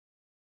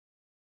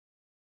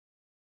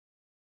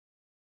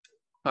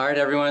All right,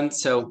 everyone.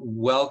 So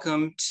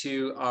welcome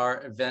to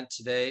our event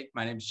today.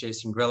 My name is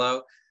Jason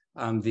Grillo.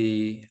 I'm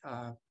the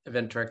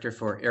event director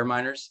for Air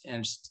Miners,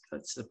 and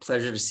it's a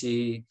pleasure to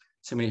see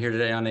somebody here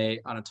today on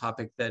a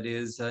topic that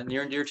is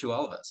near and dear to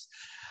all of us.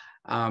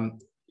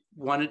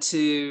 Wanted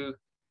to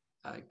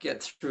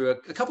get through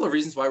a couple of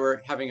reasons why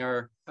we're having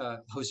our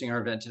hosting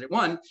our event today.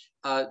 One,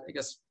 I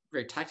guess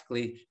very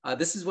tactically,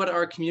 this is what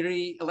our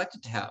community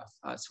elected to have.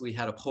 So we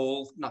had a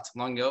poll not so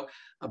long ago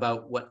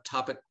about what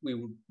topic we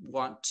would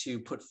want to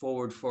put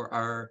forward for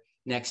our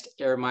next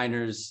Air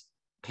Miners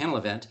panel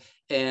event.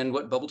 And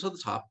what bubbled to the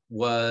top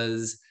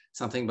was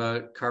something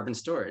about carbon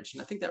storage.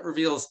 And I think that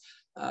reveals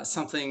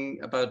something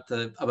about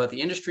the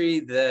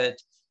industry that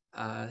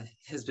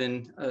has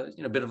been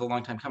a bit of a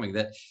long time coming.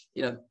 That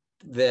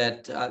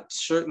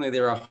certainly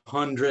there are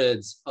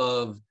hundreds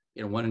of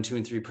 1 and 2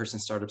 and 3 person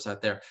startups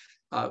out there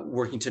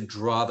working to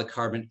draw the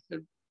carbon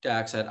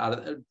dioxide out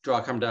of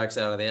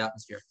the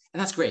atmosphere, and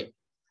that's great.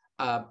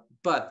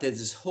 But there's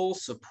this whole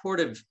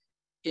supportive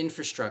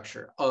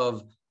infrastructure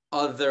of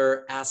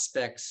other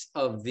aspects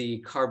of the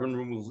carbon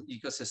removal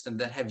ecosystem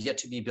that have yet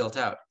to be built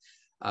out.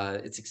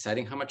 It's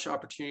exciting how much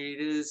opportunity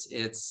it is.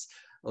 It's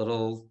a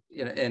little,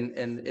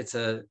 and it's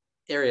a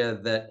area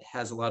that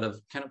has a lot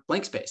of kind of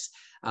blank space,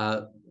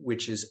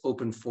 which is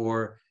open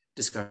for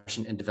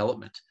discussion and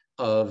development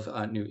of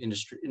new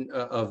industry,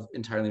 of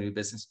entirely new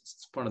businesses.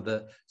 It's one of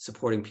the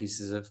supporting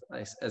pieces of,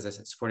 as I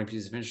said, supporting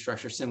pieces of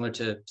infrastructure similar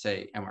to,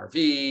 say,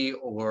 MRV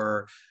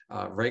or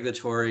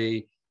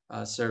regulatory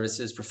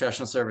services,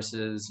 professional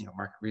services,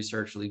 market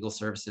research, legal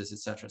services, et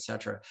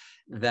cetera,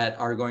 that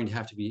are going to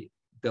have to be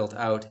built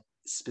out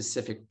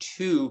specific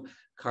to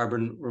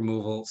carbon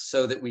removal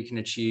so that we can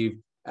achieve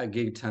a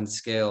gigaton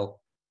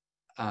scale,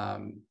 as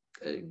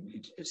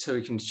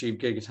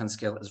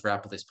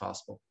rapidly as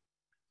possible.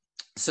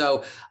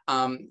 So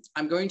I'm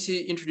going to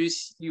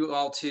introduce you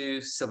all to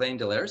Sylvain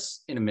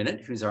Delerce in a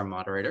minute, who's our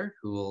moderator,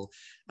 who will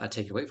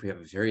take it away. We have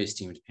a very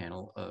esteemed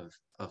panel of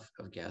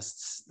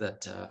guests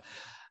that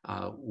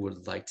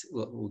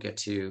we'll get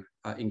to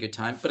in good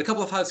time. But a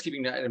couple of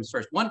housekeeping items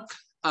first. One,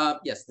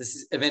 yes,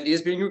 this event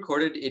is being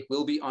recorded. It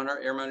will be on our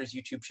Air Miners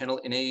YouTube channel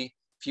in a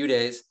few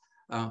days.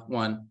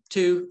 One.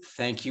 Two,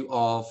 thank you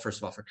all, first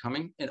of all, for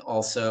coming, and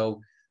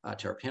also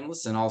to our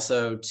panelists, and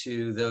also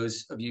to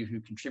those of you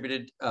who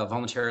contributed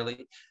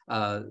voluntarily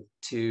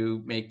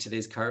to make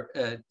today's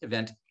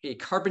event a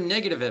carbon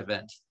negative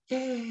event.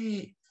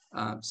 Yay!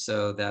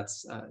 So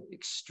that's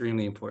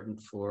extremely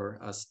important for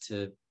us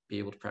to be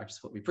able to practice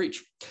what we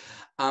preach.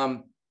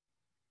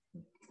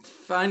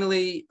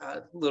 Finally,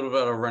 a little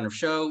bit of a run of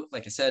show.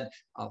 Like I said,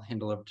 I'll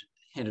hand it over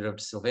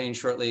to Sylvain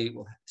shortly.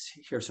 We'll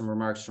hear some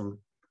remarks from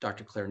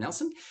Dr. Claire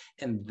Nelson,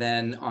 and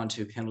then on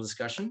to panel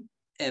discussion.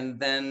 And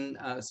then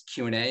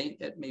Q&A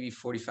at maybe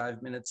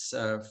 45 minutes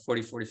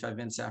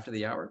after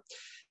the hour.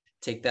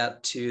 Take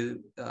that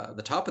to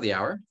the top of the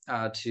hour,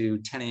 to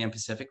 10 a.m.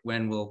 Pacific,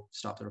 when we'll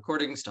stop the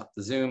recording, stop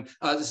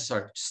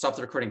the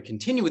recording,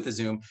 continue with the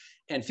Zoom,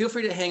 and feel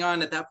free to hang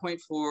on at that point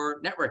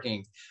for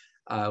networking.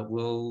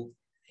 We'll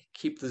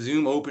keep the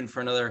Zoom open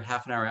for another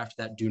half an hour after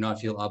that. Do not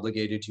feel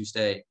obligated to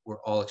stay.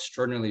 We're all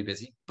extraordinarily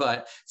busy,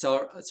 but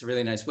so it's a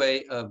really nice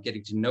way of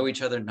getting to know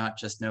each other, not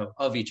just know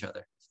of each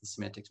other. The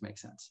semantics make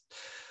sense.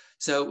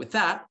 So with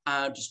that,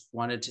 I just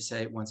wanted to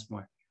say once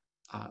more,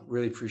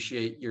 really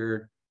appreciate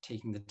your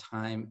taking the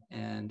time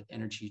and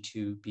energy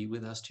to be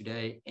with us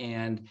today,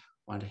 and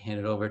want to hand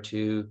it over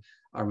to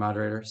our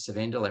moderator,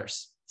 Sylvain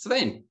Delerce.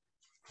 Sylvain.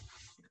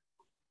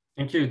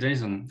 Thank you,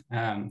 Jason.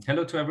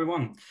 Hello to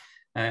everyone.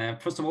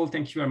 First of all,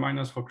 thank you, Air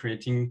Miners, for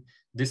creating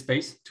this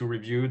space to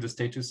review the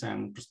status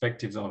and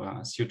perspectives of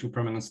CO2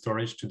 permanent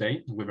storage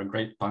today with a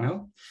great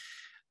panel.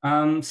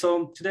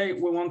 So today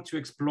we want to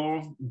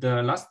explore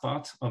the last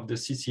part of the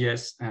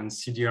CCS and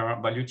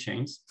CDR value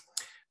chains,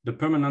 the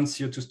permanent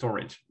CO2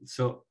 storage.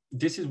 So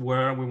this is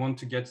where we want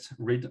to get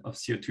rid of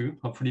CO2,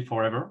 hopefully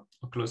forever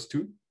or close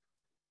to.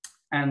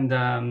 And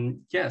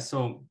yeah,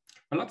 so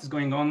a lot is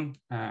going on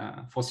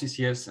for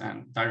CCS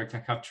and direct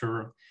air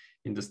capture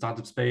in the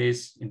startup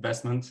space,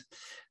 investment.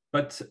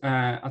 But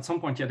at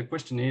some point, yeah, the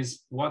question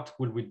is, what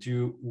will we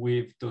do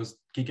with those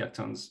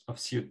gigatons of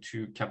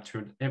CO2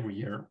 captured every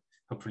year?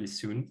 Hopefully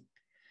soon,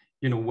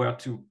 where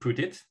to put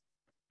it.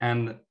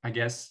 And I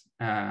guess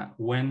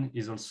when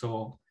is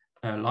also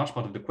a large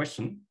part of the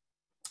question,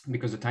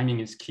 because the timing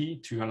is key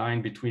to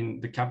align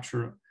between the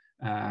capture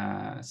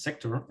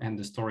sector and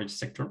the storage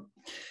sector.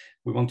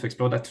 We want to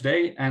explore that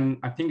today. And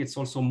I think it's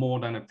also more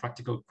than a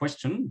practical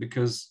question,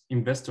 because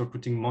investors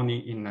putting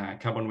money in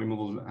carbon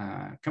removal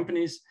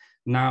companies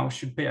now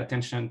should pay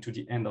attention to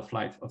the end of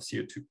life of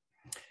CO2.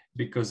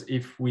 Because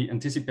if we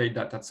anticipate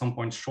that at some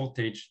point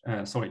storage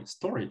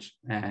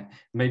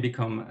may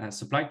become a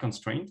supply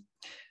constraint,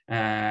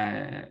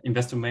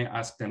 investors may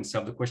ask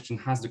themselves the question,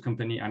 has the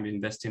company I'm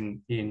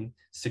investing in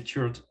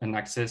secured an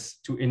access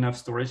to enough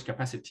storage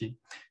capacity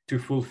to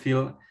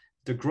fulfill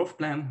the growth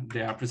plan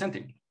they are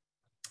presenting?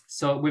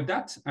 So with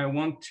that, I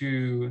want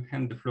to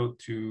hand the floor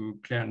to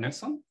Claire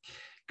Nelson.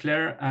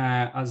 Claire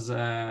has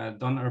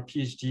done her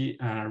PhD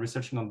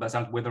researching on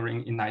basalt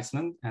weathering in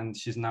Iceland, and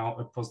she's now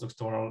a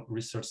postdoctoral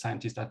research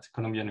scientist at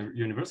Columbia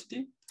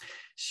University.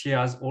 She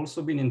has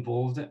also been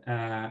involved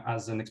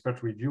as an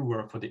expert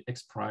reviewer for the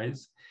X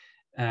Prize,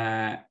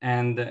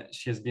 and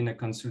she has been a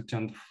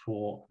consultant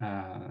for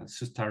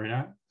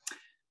Sustaria,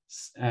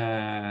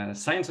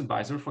 science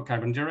advisor for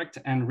Carbon Direct,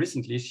 and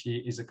recently she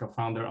is a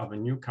co-founder of a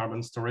new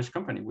carbon storage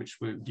company, which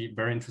will be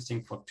very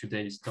interesting for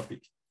today's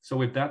topic. So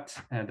with that,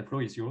 the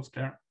floor is yours,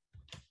 Claire.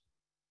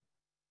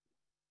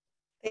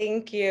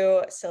 Thank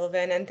you,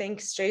 Sylvain, and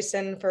thanks,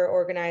 Jason, for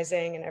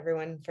organizing and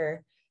everyone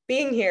for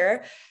being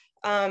here.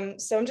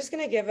 So I'm just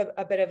going to give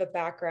a bit of a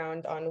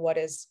background on what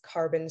is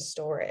carbon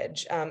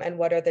storage and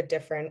what are the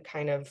different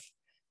kind of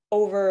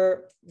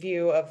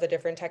overview of the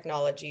different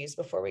technologies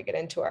before we get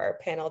into our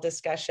panel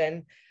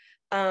discussion.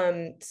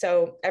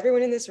 So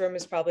everyone in this room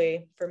is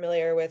probably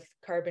familiar with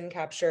carbon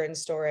capture and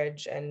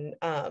storage, and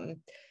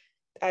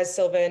as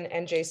Sylvain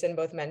and Jason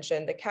both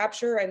mentioned, the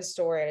capture and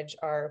storage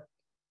are,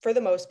 for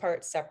the most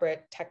part,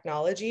 separate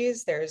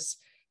technologies. There's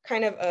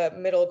kind of a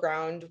middle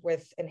ground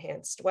with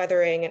enhanced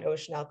weathering and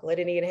ocean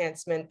alkalinity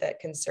enhancement that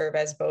can serve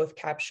as both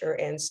capture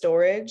and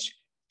storage,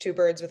 two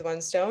birds with one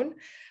stone.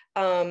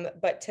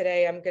 But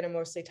today I'm going to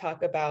mostly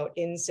talk about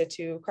in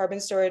situ carbon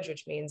storage,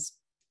 which means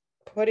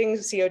putting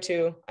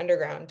CO2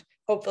 underground,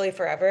 hopefully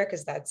forever,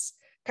 because that's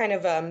kind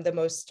of the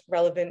most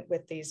relevant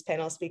with these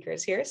panel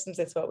speakers here, since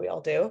it's what we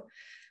all do.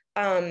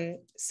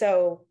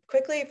 So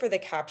quickly for the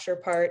capture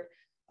part,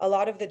 a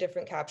lot of the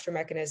different capture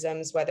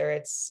mechanisms, whether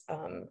it's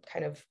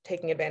kind of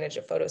taking advantage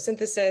of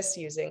photosynthesis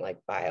using like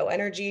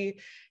bioenergy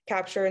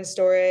capture and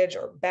storage,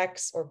 or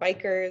BECCS or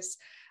bikers,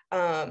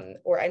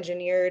 or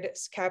engineered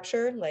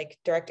capture like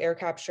direct air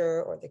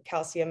capture or the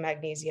calcium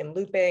magnesium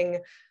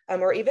looping,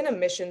 or even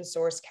emission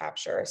source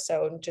capture.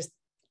 So just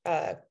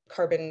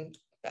carbon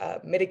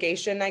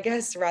mitigation, I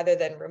guess, rather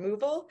than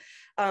removal.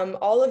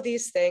 All of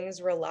these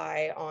things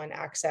rely on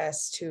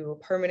access to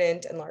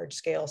permanent and large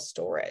scale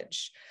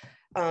storage.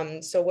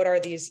 So what are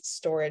these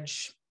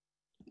storage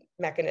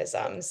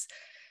mechanisms?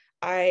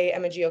 I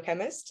am a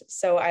geochemist,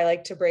 so I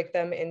like to break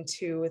them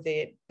into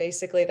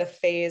basically the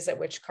phase at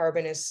which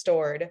carbon is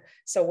stored.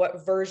 So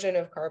what version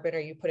of carbon are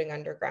you putting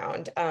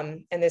underground?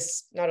 And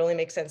this not only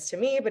makes sense to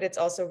me, but it's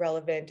also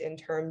relevant in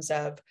terms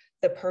of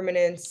the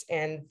permanence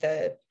and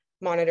the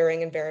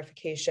monitoring and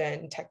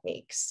verification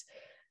techniques.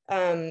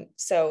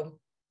 So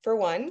for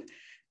one,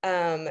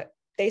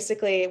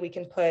 basically we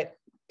can put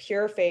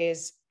pure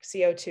phase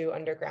CO2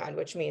 underground,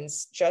 which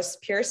means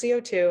just pure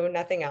CO2,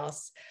 nothing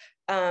else.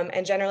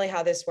 And generally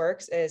how this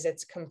works is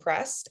it's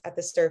compressed at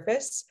the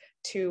surface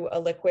to a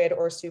liquid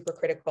or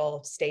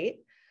supercritical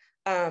state.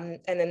 And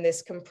then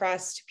this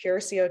compressed pure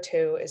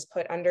CO2 is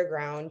put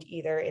underground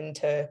either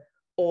into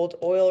old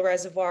oil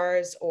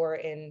reservoirs or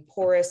in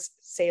porous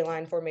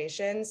saline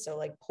formations, so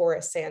like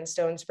porous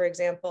sandstones, for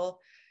example.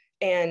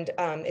 And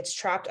it's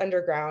trapped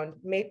underground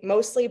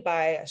mostly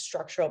by a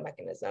structural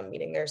mechanism,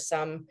 meaning there's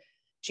some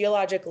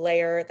geologic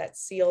layer that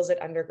seals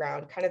it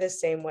underground, kind of the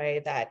same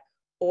way that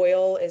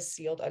oil is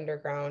sealed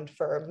underground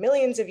for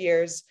millions of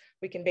years.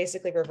 We can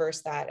basically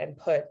reverse that and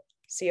put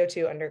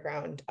CO2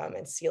 underground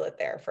and seal it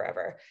there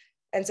forever.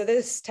 And so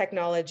this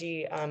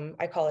technology,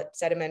 I call it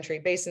sedimentary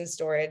basin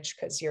storage,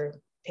 because you're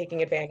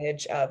taking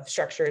advantage of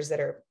structures that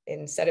are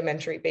in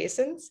sedimentary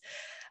basins.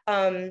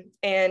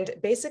 And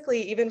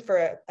basically, even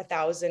for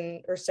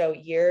 1,000 or so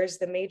years,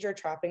 the major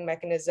trapping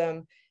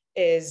mechanism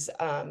is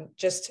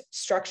just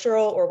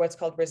structural, or what's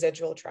called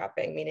residual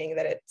trapping, meaning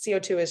that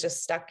CO2 is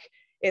just stuck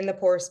in the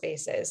pore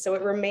spaces. So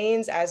it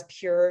remains as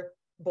pure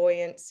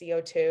buoyant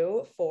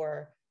CO2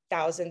 for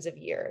thousands of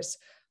years.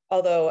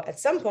 Although at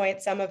some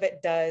point, some of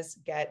it does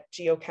get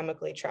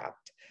geochemically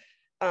trapped.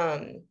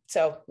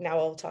 So now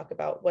we'll talk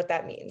about what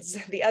that means.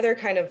 The other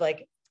kind of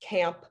like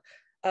camp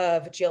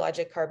of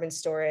geologic carbon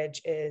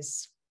storage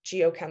is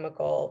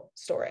geochemical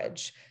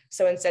storage.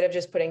 So instead of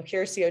just putting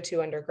pure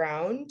CO2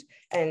 underground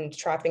and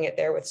trapping it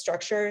there with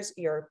structures,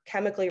 you're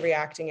chemically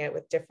reacting it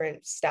with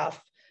different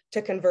stuff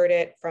to convert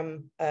it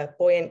from a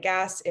buoyant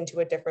gas into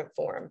a different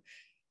form.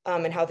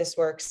 And how this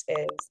works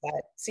is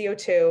that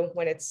CO2,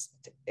 when it's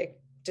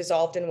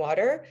dissolved in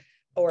water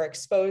or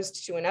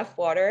exposed to enough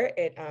water,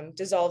 it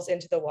dissolves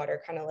into the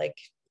water, kind of like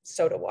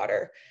soda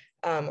water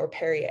or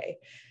Perrier.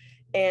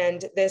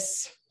 And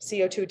this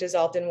CO2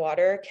 dissolved in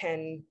water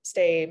can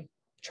stay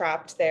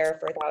trapped there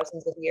for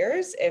thousands of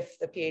years if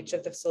the pH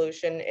of the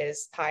solution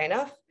is high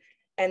enough.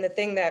 And the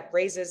thing that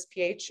raises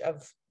pH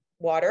of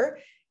water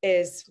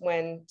is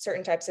when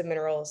certain types of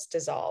minerals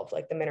dissolve,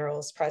 like the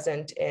minerals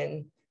present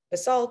in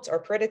basalt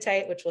or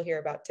peridotite, which we'll hear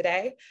about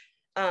today.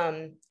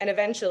 And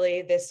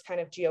eventually this kind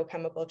of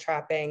geochemical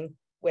trapping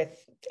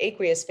with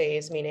aqueous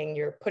phase, meaning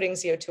you're putting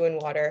CO2 in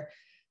water,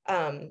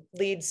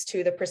 leads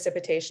to the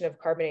precipitation of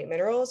carbonate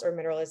minerals or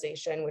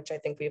mineralization, which I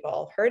think we've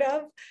all heard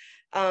of.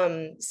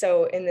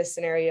 So in this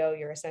scenario,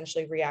 you're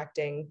essentially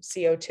reacting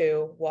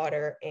CO2,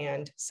 water,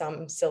 and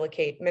some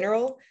silicate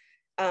mineral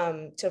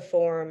to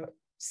form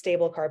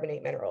stable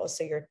carbonate minerals.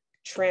 So you're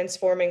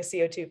transforming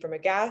CO2 from a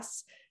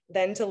gas,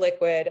 then to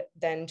liquid,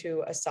 then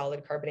to a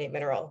solid carbonate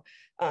mineral.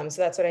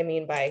 So that's what I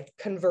mean by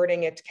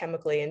converting it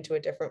chemically into a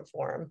different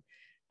form.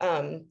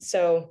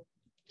 So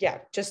yeah,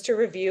 just to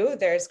review,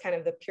 there's kind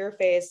of the pure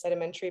phase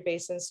sedimentary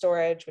basin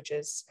storage, which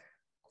is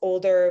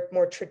older,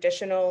 more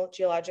traditional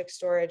geologic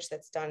storage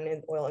that's done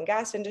in oil and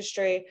gas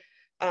industry.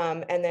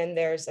 And then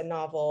there's a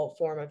novel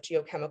form of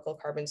geochemical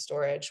carbon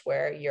storage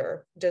where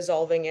you're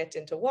dissolving it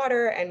into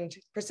water and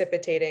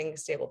precipitating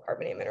stable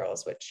carbonate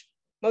minerals, which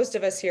most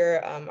of us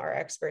here are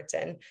experts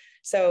in.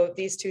 So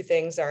these two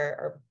things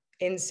are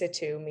in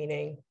situ,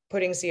 meaning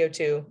putting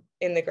CO2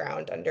 in the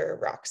ground under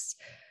rocks.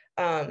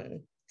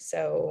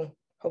 So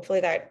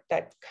hopefully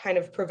that kind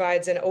of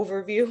provides an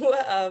overview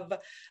of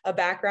a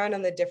background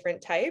on the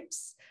different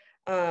types.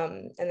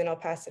 And then I'll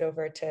pass it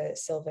over to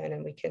Sylvain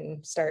and we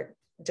can start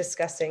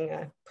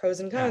discussing pros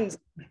and cons,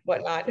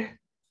 whatnot.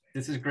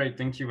 This is great.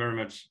 Thank you very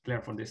much,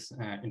 Claire, for this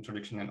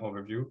introduction and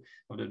overview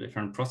of the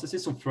different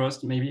processes. So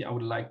first, maybe I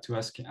would like to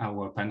ask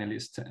our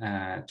panelists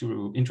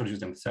to introduce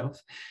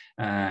themselves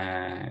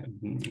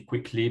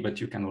quickly,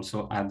 but you can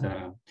also add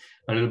a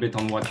little bit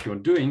on what you're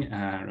doing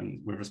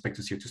with respect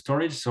to CO2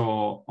 storage.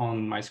 So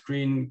on my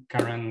screen,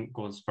 Karen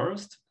goes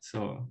first.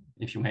 So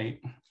if you may.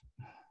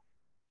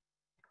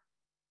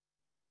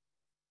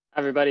 Hi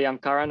everybody, I'm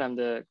Karan. I'm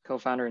the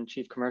co-founder and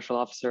chief commercial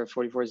officer of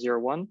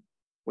 4401.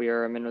 We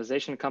are a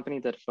mineralization company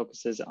that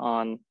focuses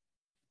on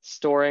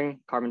storing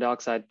carbon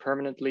dioxide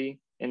permanently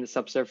in the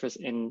subsurface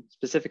in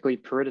specifically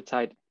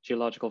peridotite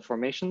geological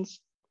formations,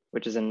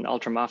 which is an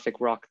ultramafic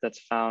rock that's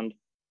found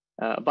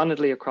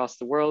abundantly across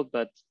the world,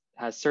 but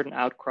has certain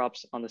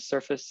outcrops on the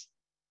surface.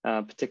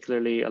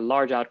 Particularly a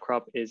large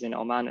outcrop is in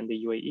Oman and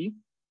the UAE.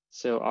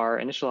 So our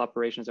initial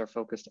operations are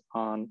focused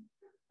on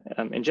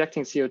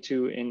injecting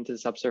CO2 into the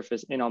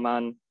subsurface in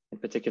Oman, in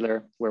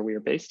particular, where we are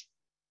based.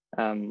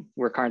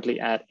 We're currently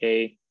at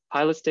a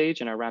pilot stage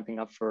and are ramping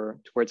up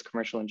towards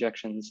commercial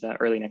injections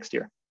early next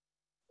year.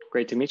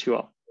 Great to meet you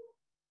all.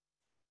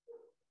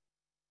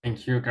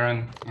 Thank you,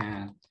 Karen.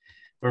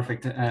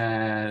 Perfect.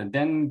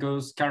 Then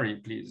goes Kari,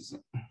 please.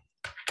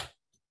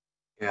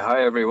 Yeah,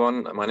 hi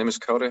everyone. My name is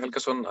Kari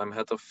Helgason. I'm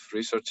head of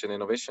research and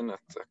innovation at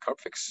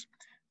CarbFix.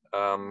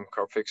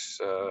 CarbFix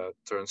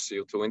turns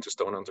CO2 into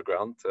stone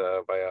underground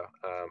via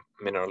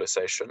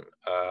mineralization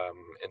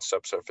in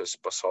subsurface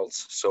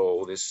basalts.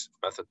 So this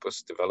method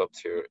was developed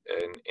here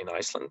in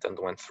Iceland and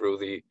went through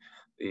the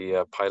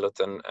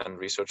pilot and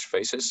research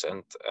phases.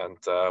 And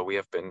we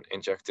have been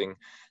injecting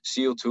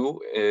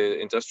CO2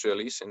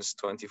 industrially since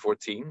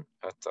 2014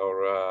 at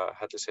our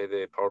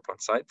the power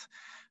plant site.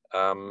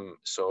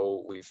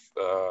 So we've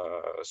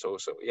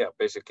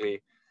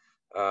basically.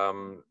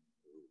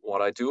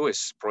 What I do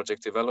is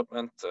project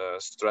development,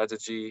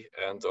 strategy,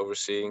 and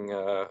overseeing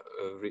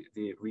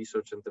the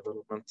research and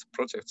development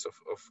projects of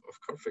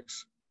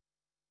CarbFix.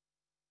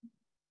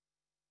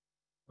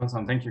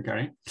 Awesome, thank you,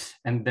 Kari.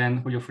 And then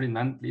Julio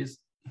Friedmann, please.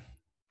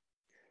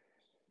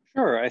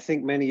 Sure, I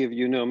think many of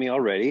you know me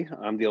already.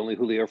 I'm the only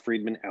Julio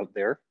Friedmann out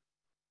there.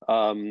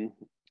 I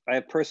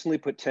have personally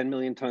put 10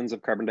 million tons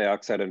of carbon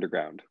dioxide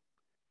underground.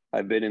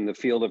 I've been in the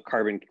field of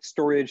carbon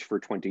storage for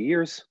 20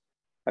 years.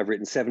 I've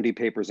written 70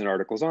 papers and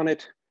articles on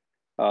it.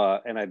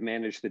 And I've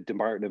managed the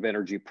Department of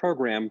Energy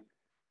program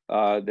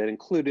that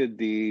included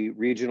the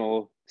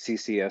regional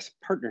CCS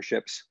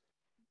partnerships,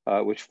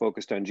 which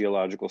focused on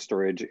geological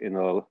storage in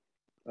the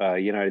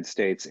United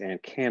States and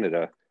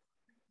Canada.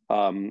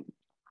 I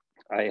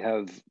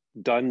have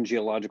done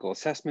geological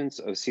assessments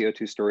of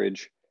CO2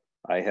 storage.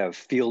 I have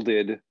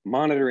fielded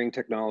monitoring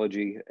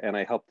technology, and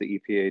I helped the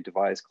EPA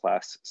devise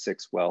Class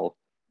 6 well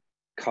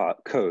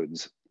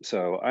codes.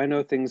 So I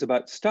know things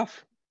about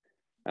stuff,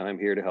 and I'm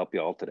here to help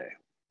you all today.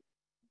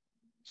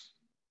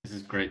 This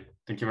is great.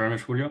 Thank you very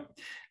much, Julio.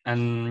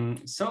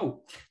 And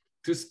so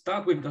to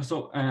start with,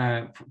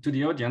 to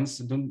the audience,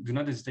 do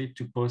not hesitate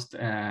to post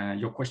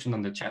your question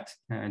on the chat.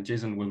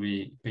 Jason will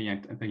be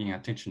paying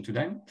attention to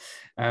them.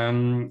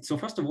 So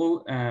first of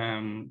all,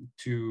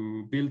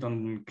 to build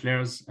on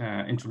Claire's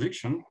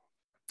introduction,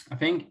 I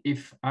think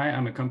if I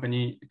am a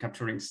company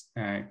capturing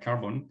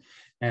carbon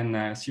and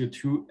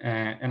CO2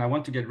 and I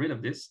want to get rid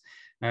of this,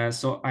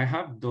 so I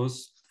have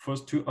those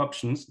first two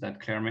options that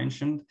Claire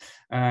mentioned.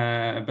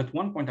 But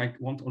one point I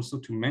want also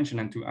to mention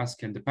and to ask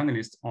the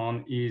panelists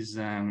on is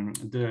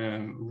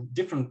the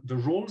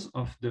roles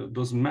of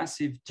those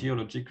massive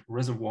geologic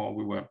reservoir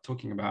we were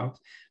talking about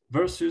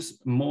versus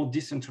more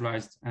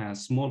decentralized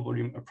small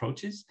volume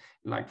approaches,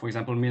 like for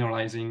example,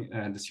 mineralizing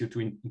the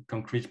CO2 in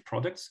concrete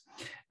products.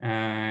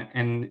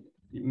 And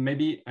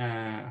maybe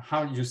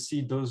how you see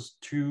those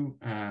two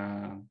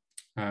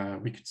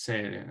we could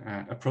say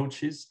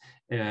approaches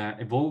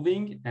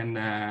evolving and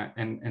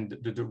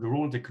the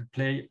role they could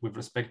play with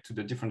respect to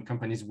the different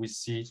companies we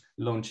see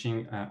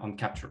launching on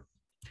capture.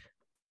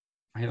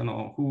 I don't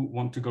know who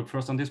want to go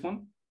first on this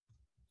one.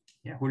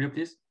 Yeah, Julio,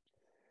 please.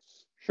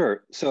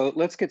 Sure. So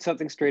let's get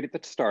something straight at the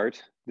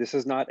start. This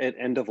is not an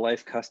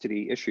end-of-life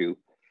custody issue.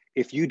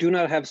 If you do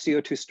not have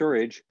CO2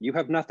 storage, you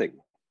have nothing.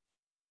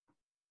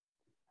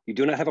 You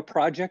do not have a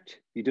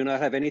project. You do not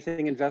have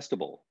anything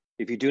investable.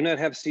 If you do not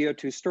have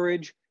CO2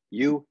 storage,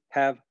 you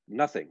have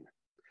nothing.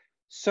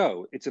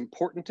 So it's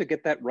important to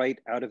get that right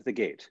out of the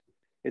gate.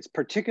 It's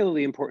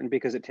particularly important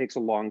because it takes a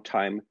long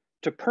time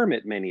to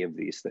permit many of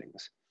these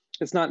things.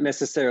 It's not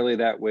necessarily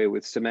that way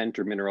with cement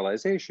or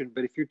mineralization,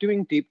 but if you're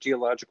doing deep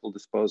geological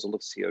disposal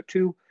of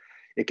CO2,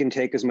 it can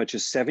take as much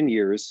as 7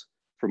 years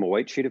from a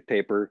white sheet of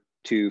paper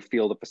to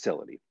field a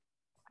facility.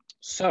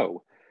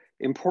 So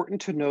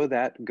important to know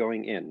that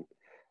going in.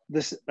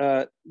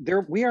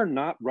 We are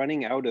not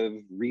running out of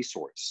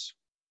resource.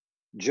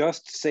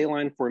 Just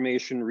saline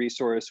formation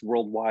resource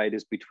worldwide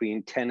is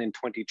between 10 and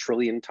 20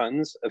 trillion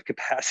tons of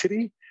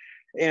capacity.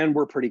 And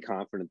we're pretty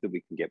confident that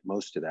we can get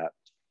most of that.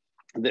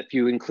 If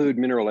you include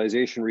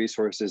mineralization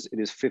resources, it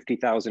is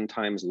 50,000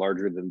 times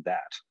larger than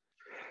that.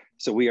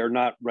 So we are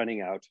not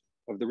running out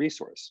of the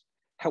resource.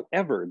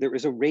 However, there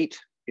is a rate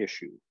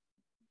issue.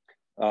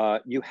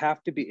 You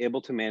have to be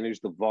able to manage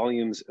the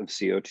volumes of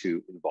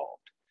CO2 involved.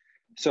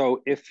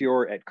 So if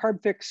you're at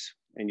CarbFix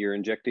and you're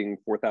injecting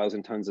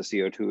 4,000 tons of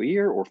CO2 a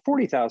year or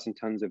 40,000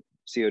 tons of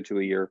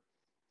CO2 a year,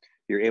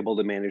 you're able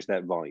to manage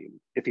that volume.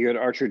 If you're at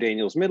Archer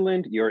Daniels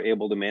Midland, you're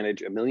able to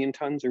manage 1 million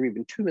tons or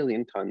even 2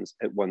 million tons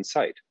at one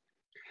site.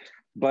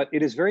 But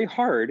it is very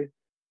hard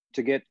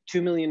to get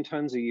 2 million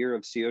tons a year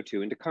of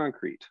CO2 into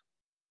concrete.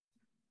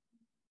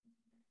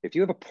 If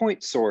you have a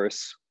point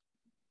source,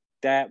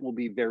 that will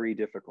be very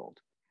difficult.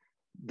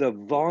 The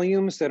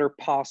volumes that are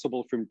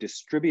possible from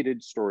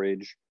distributed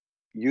storage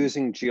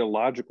using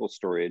geological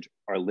storage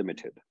are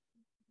limited.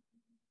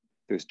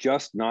 There's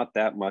just not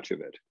that much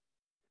of it.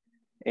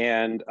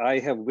 And I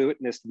have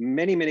witnessed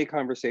many, many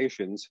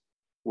conversations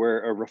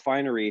where a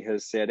refinery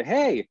has said,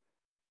 hey,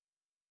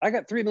 I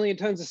got 3 million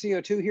tons of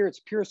CO2 here. It's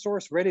pure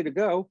source, ready to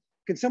go.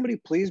 Can somebody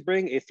please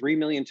bring a 3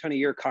 million ton a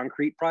year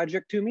concrete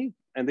project to me?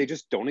 And they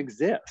just don't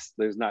exist.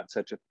 There's not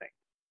such a thing.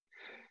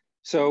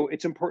 So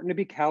it's important to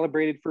be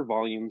calibrated for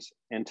volumes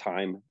and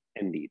time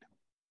and need.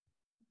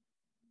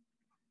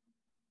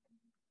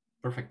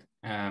 Perfect.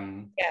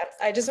 Yeah,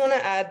 I just want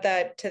to add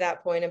that to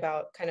that point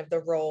about kind of the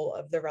role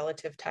of the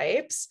relative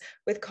types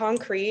with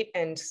concrete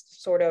and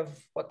sort of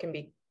what can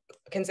be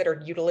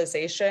considered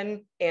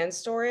utilization and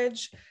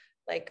storage.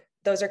 Like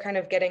those are kind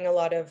of getting a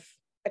lot of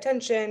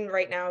attention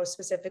right now,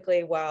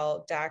 specifically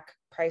while DAC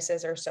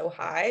prices are so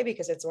high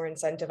because it's more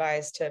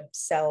incentivized to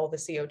sell the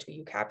CO2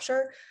 you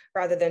capture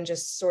rather than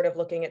just sort of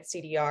looking at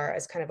CDR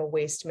as kind of a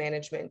waste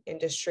management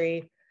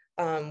industry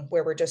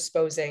where we're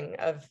disposing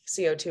of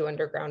CO2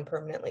 underground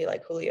permanently,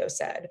 like Julio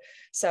said.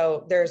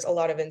 So there's a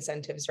lot of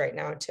incentives right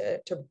now to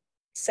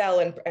sell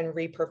and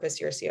repurpose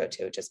your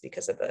CO2 just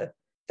because of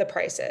the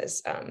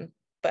prices.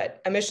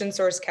 But emission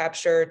source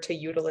capture to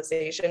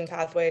utilization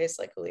pathways,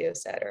 like Julio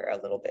said, are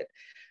a little bit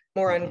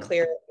more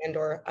unclear and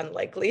or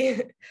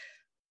unlikely.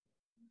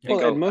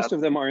 Well, and most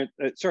of them aren't,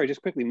 sorry,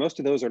 just quickly, most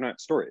of those are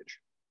not storage.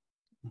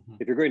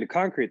 If you're going to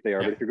concrete, they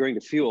are, but if you're going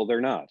to fuel,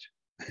 they're not.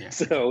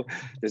 So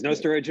there's no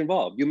storage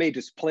involved. You may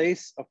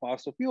displace a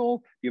fossil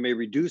fuel, you may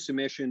reduce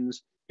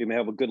emissions, you may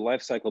have a good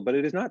life cycle, but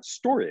it is not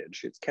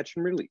storage, it's catch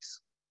and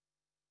release.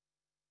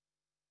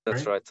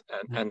 That's right.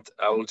 And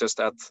I will just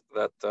add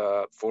that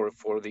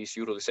for these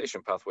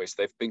utilization pathways,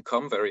 they've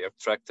become very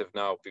attractive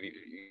now,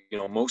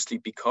 mostly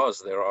because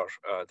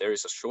there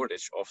is a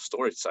shortage of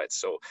storage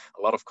sites. So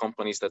a lot of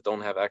companies that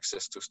don't have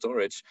access to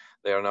storage,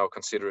 they are now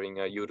considering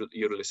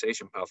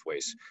utilization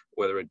pathways,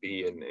 whether it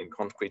be in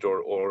concrete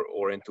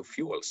or into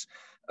fuels.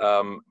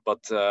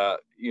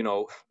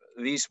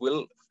 These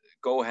will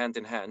go hand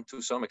in hand to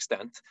some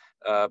extent,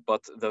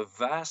 but the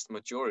vast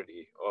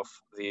majority of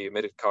the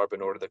emitted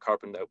carbon or the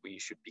carbon that we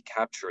should be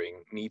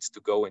capturing needs to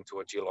go into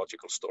a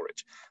geological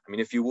storage. I mean,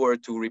 if you were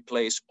to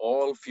replace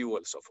all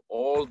fuels of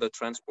all the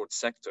transport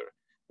sector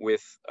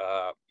with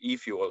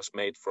e-fuels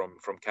made from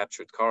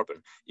captured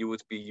carbon, you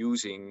would be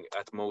using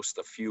at most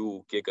a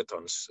few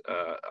gigatons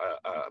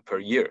per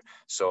year.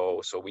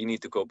 So we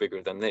need to go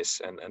bigger than this,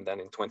 and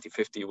then in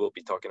 2050 we'll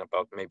be talking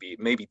about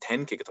maybe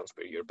 10 gigatons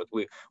per year. But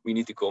we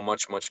need to go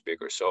much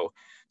bigger. So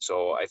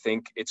I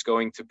think it's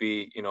going to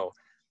be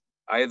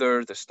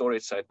either the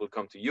storage site will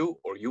come to you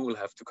or you will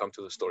have to come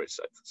to the storage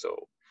site. So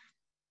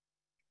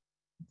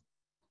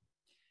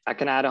I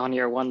can add on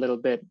here one little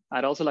bit.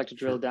 I'd also like to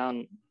drill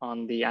down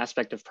on the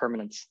aspect of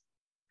permanence.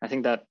 I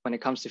think that when it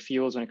comes to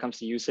fuels, when it comes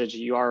to usage,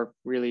 you are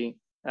really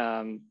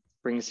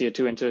bringing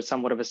CO2 into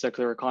somewhat of a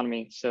circular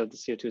economy. So the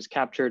CO2 is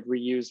captured,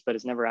 reused, but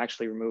is never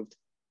actually removed.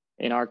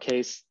 In our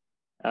case,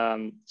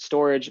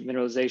 storage,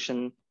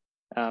 mineralization,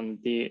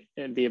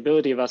 the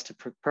ability of us to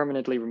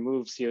permanently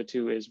remove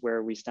CO2 is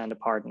where we stand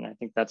apart. And I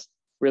think that's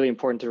really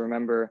important to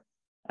remember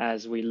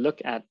as we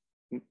look at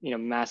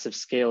massive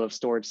scale of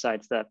storage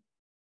sites, that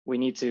we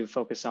need to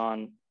focus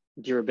on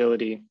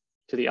durability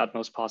to the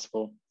utmost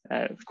possible.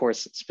 Of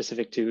course,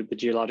 specific to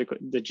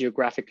the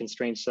geographic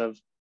constraints of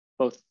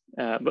both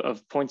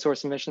of point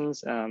source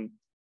emissions, and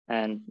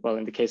well,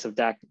 in the case of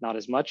DAC, not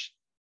as much.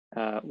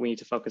 We need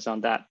to focus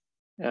on that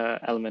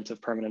element of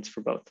permanence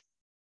for both.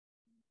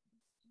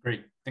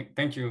 Great,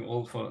 thank you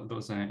all for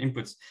those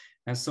inputs.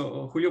 And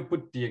so Julio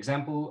put the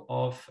example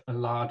of a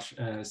large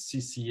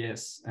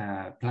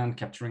CCS plant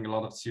capturing a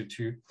lot of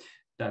CO2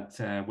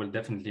 that will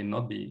definitely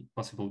not be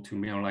possible to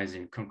mineralize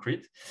in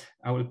concrete.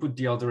 I will put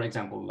the other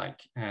example, like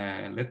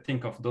let's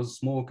think of those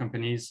small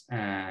companies,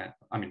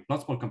 I mean,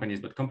 not small companies,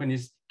 but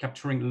companies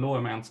capturing low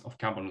amounts of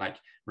carbon, like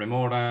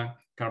Remora,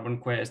 Carbon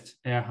Quest,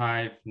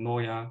 Airhive,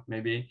 Noya,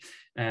 maybe.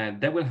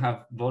 They will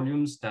have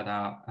volumes that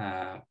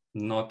are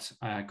not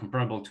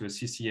comparable to a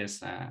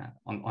CCS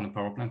on a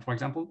power plant, for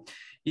example.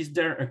 Is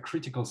there a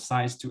critical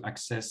size to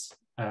access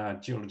a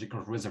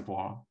geological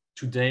reservoir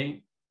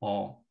today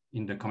or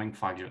in the coming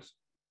 5 years?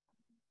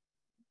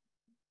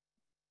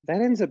 That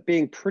ends up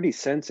being pretty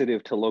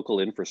sensitive to local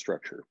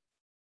infrastructure.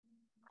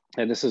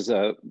 And this is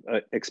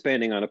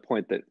expanding on a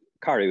point that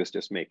Kari was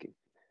just making.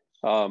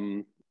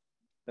 In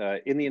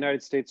the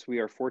United States, we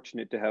are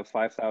fortunate to have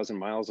 5,000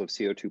 miles of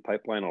CO2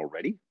 pipeline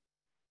already.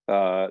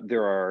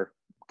 There are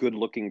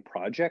good-looking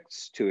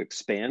projects to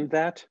expand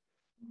that,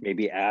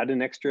 maybe add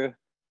an extra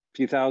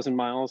few thousand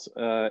miles.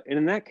 And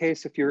in that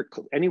case, if you're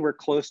anywhere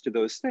close to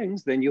those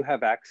things, then you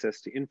have access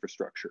to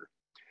infrastructure.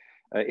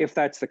 If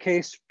that's the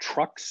case,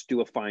 trucks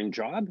do a fine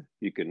job.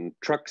 You can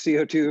truck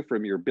CO2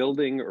 from your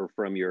building or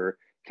from your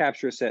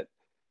capture set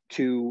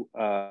to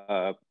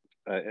a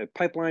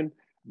pipeline.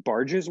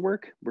 Barges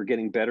work. We're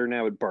getting better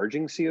now at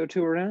barging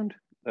CO2 around.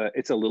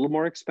 It's a little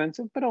more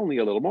expensive, but only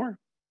a little more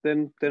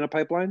than a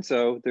pipeline.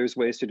 So there's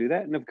ways to do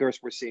that. And of course,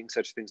 we're seeing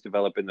such things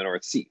develop in the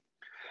North Sea.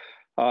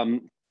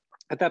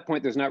 At that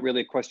point, there's not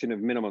really a question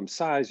of minimum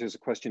size. There's a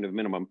question of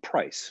minimum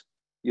price.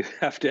 You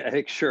have to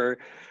make sure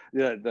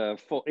that the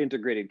full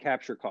integrated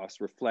capture costs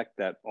reflect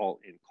that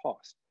all-in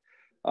cost.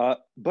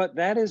 But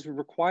that is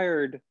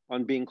required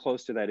on being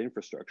close to that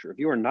infrastructure. If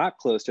you are not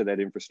close to that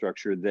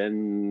infrastructure,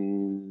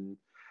 then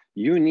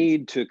you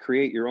need to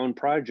create your own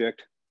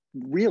project.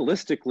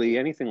 Realistically,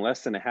 anything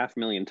less than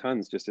 500,000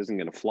 tons just isn't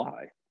going to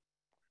fly.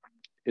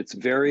 It's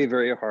very,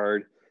 very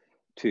hard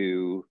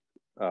to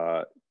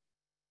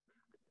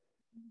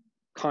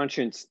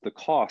conscience the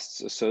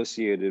costs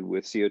associated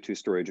with CO2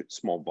 storage at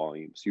small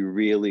volumes. You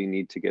really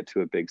need to get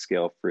to a big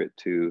scale for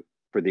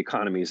the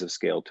economies of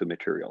scale to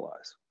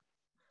materialize.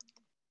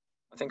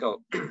 I think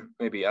I'll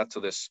maybe add to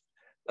this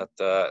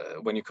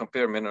that when you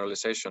compare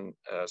mineralization,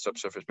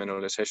 subsurface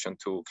mineralization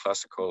to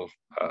classical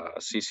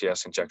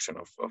CCS injection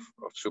of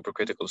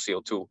supercritical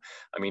CO2,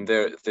 I mean,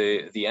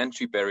 the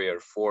entry barrier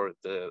for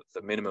the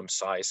minimum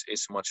size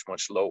is much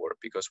lower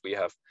because we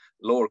have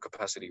lower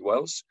capacity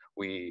wells.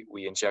 We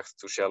inject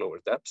to shallower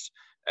depths,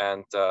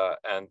 and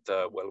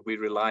well, we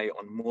rely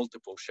on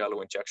multiple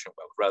shallow injection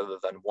wells rather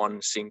than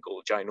one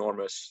single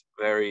ginormous,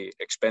 very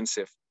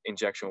expensive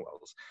injection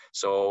wells.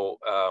 So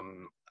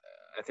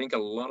I think a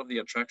lot of the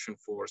attraction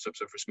for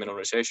subsurface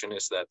mineralization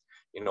is that,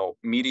 you know,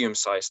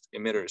 medium-sized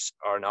emitters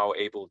are now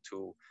able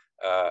to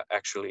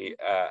actually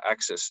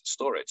access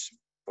storage.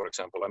 For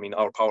example, I mean,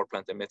 our power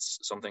plant emits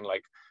something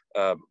like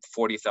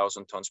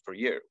 40,000 tons per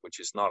year, which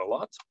is not a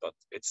lot, but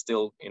it's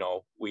still, you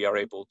know, we are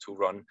able to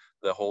run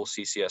the whole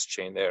CCS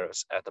chain there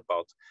at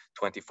about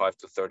 $25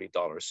 to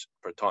 $30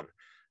 per ton.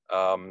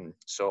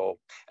 So,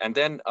 and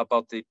then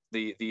about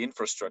the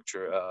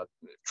infrastructure,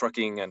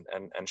 trucking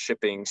and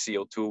shipping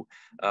CO2,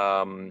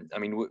 I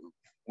mean,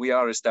 we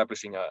are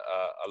establishing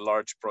a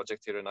large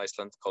project here in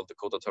Iceland called the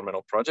Coda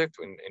Terminal Project,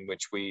 in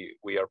which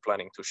we are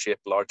planning to ship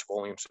large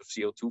volumes of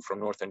CO2 from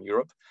Northern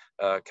Europe,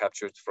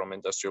 captured from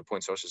industrial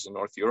point sources in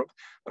North Europe.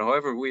 But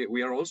however,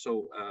 we are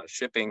also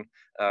shipping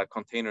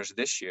containers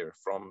this year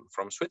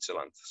from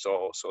Switzerland.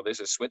 So this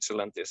is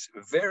Switzerland is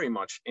very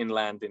much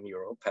inland in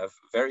Europe, have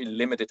very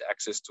limited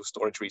access to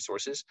storage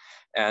resources,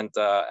 and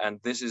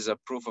this is a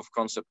proof of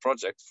concept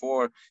project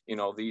for, you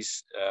know,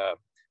 these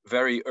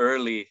very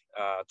early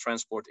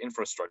transport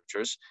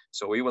infrastructures.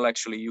 So we will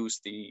actually use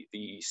the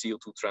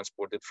CO2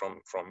 transported from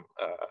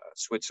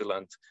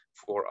Switzerland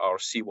for our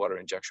seawater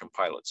injection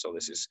pilot. So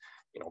this is,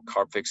 you know,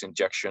 CarbFix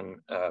injection,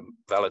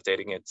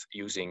 validating it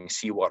using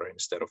seawater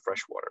instead of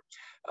fresh water.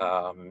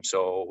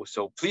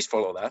 So please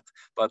follow that.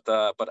 But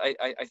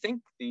I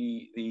think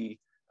the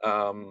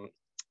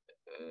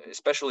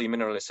especially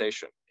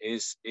mineralization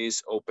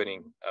is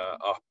opening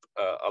up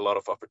a lot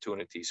of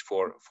opportunities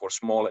for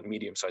small and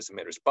medium-sized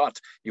emitters, but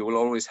you will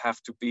always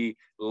have to be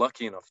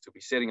lucky enough to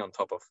be sitting on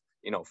top of,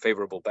 you know,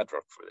 favorable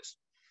bedrock for this.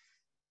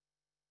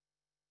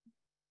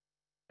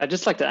 I'd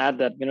just like to add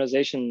that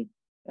mineralization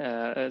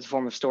as a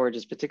form of storage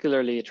is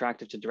particularly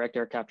attractive to direct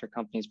air capture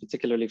companies,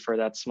 particularly for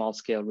that small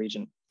scale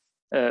reason.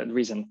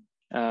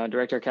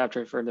 Direct air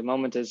capture for the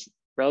moment is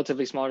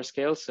relatively smaller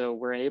scale, so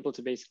we're able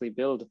to basically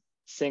build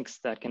sinks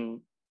that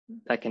can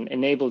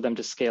enable them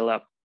to scale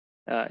up,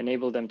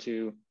 enable them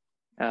to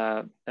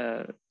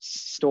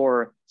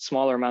store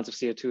smaller amounts of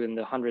CO2 in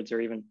the hundreds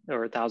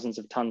or thousands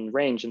of ton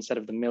range instead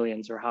of the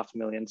millions or half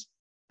millions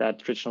that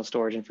traditional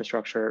storage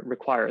infrastructure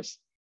requires.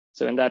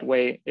 So in that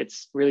way,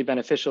 it's really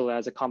beneficial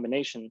as a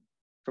combination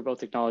for both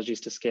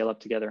technologies to scale up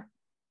together.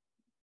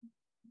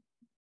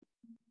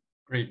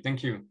 Great,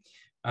 thank you.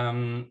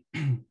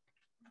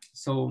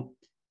 So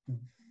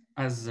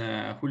as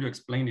Julio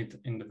explained it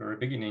in the very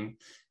beginning,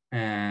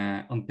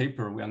 on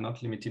paper, we are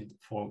not limited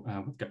for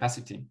with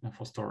capacity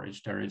for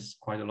storage. There is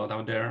quite a lot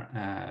out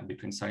there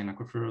between saline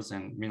aquifers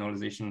and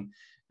mineralization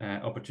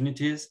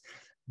opportunities.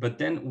 But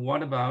then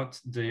what about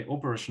the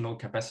operational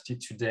capacity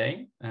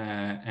today?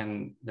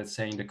 And let's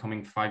say in the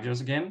coming 5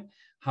 years again,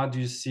 how do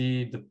you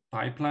see the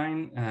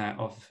pipeline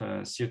of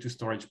CO2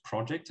 storage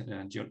project,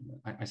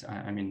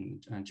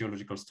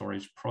 geological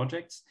storage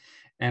projects?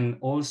 And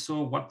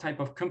also what type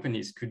of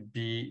companies could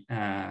be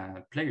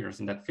players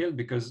in that field?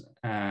 Because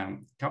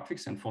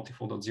CarbFix and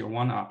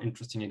 44.01 are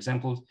interesting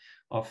examples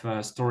of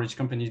storage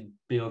companies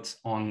built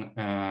on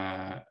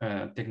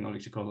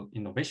technological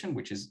innovation,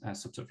 which is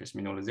subsurface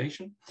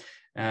mineralization.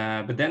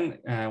 But then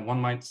one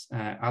might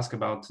ask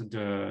about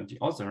the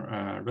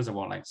other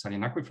reservoir like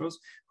saline aquifers,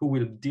 who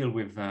will deal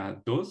with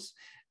those.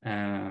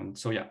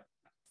 So yeah,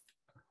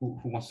 who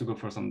wants to go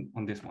first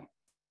on this one?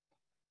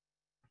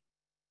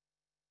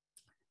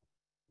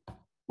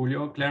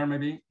 Julio, Claire,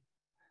 maybe?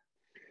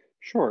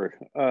 Sure,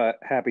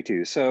 happy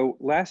to. So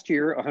last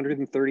year,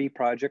 130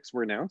 projects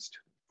were announced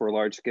for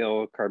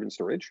large-scale carbon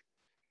storage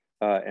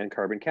and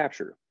carbon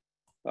capture.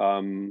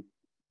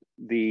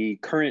 The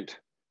current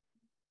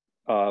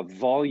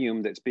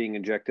volume that's being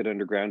injected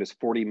underground is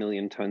 40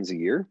 million tons a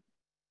year.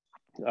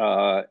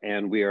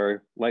 And we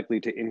are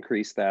likely to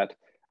increase that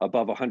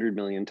above 100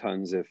 million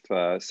tons if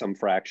some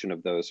fraction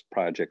of those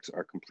projects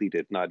are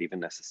completed, not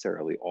even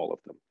necessarily all of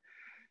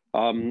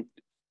them.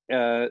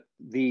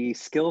 The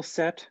skill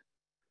set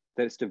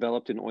that is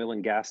developed in oil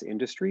and gas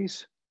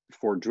industries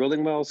for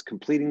drilling wells,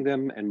 completing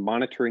them, and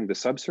monitoring the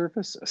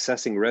subsurface,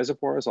 assessing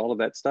reservoirs, all of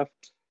that stuff,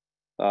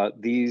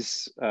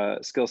 these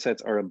skill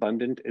sets are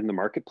abundant in the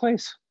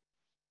marketplace.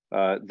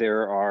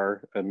 There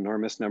are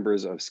enormous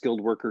numbers of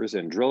skilled workers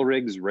and drill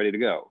rigs ready to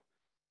go.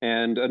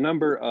 And a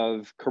number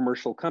of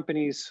commercial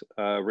companies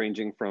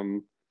ranging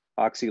from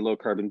Oxy Low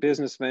Carbon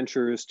Business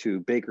Ventures to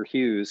Baker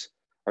Hughes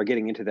are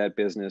getting into that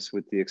business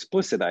with the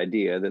explicit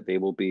idea that they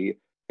will be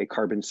a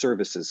carbon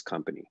services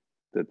company,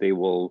 that they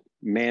will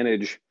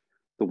manage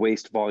the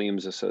waste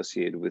volumes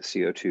associated with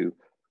CO2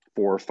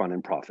 for fun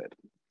and profit.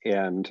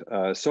 And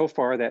so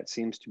far that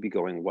seems to be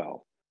going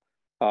well.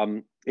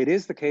 It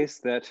is the case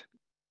that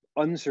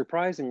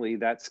unsurprisingly,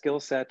 that skill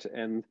set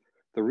and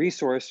the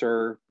resource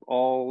are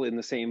all in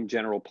the same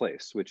general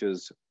place, which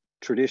is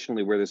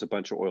traditionally where there's a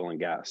bunch of oil and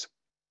gas.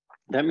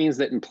 That means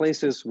that in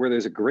places where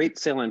there's a great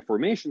saline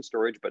formation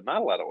storage, but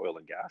not a lot of oil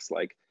and gas,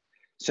 like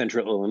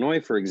Central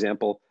Illinois, for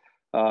example,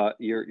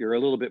 you're a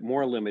little bit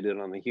more limited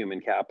on the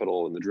human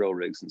capital and the drill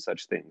rigs and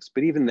such things.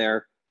 But even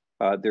there,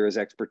 there is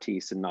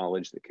expertise and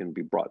knowledge that can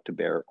be brought to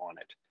bear on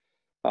it.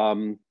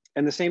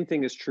 And the same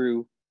thing is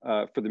true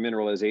for the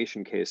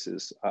mineralization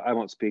cases. I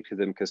won't speak to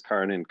them because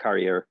Karen and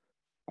Kari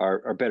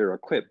are better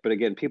equipped. But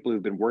again, people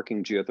who've been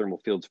working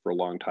geothermal fields for a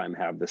long time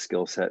have the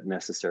skill set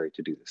necessary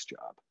to do this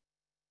job.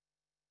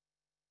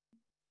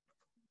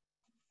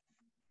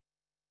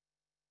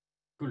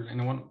 Cool.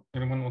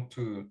 Anyone want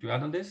to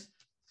add on this?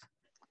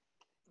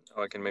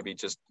 I can maybe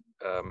just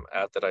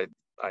add that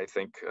I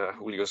think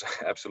Julio's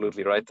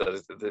absolutely right, that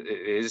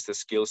it is the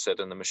skill set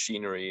and the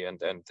machinery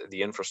and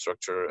the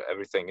infrastructure.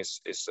 Everything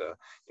is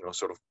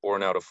sort of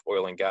born out of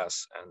oil and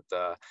gas,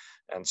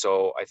 and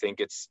so I think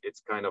it's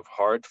kind of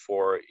hard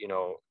for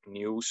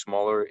new,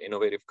 smaller,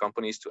 innovative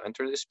companies to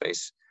enter this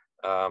space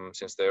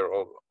since they're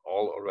all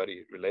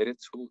already related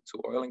to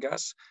oil and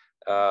gas.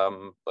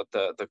 But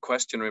the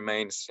question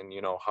remains in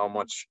how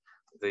much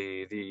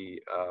the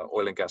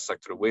oil and gas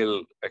sector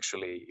will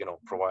actually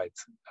provide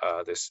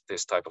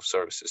this type of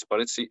services.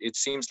 But it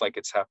seems like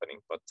it's happening,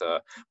 but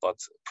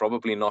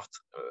probably not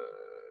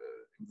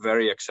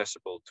very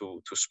accessible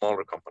to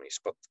smaller companies.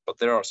 But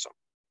there are some.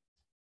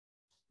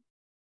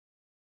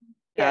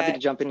 Yeah, happy to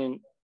jump in.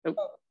 Oh,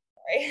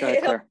 go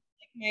ahead, Claire.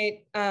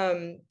 It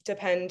might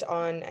depend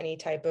on any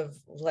type of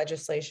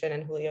legislation,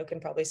 and Julio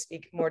can probably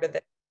speak more to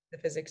this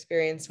of his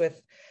experience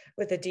with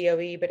the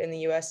DOE, but in the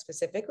US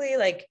specifically,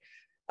 like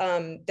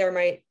there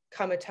might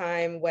come a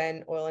time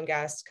when oil and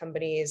gas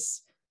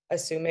companies,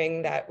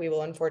 assuming that we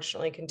will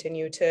unfortunately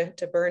continue to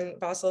burn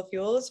fossil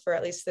fuels for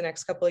at least the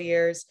next couple of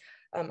years,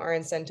 are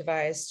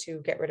incentivized to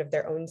get rid of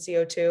their own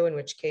CO2, in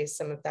which case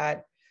some of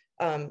that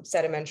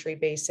sedimentary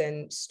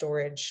basin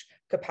storage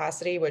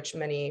capacity, which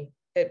many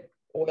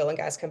oil and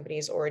gas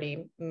companies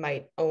already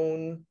might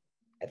own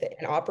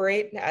and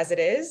operate as it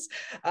is,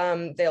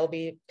 they'll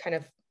be kind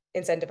of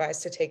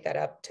incentivized to take that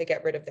up to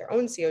get rid of their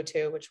own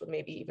CO2, which would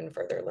maybe even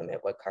further limit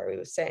what Kari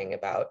was saying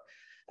about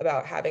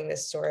having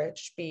this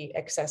storage be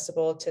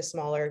accessible to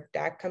smaller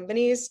DAC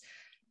companies.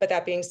 But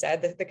that being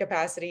said, the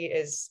capacity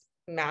is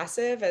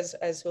massive,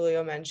 as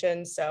Julio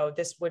mentioned. So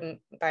this wouldn't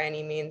by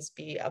any means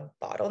be a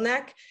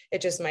bottleneck. It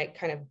just might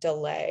kind of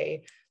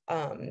delay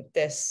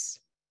this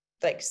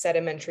like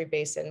sedimentary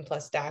basin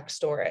plus DAC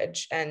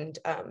storage. And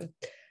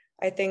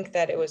I think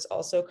that it was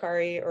also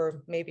Kari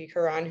or maybe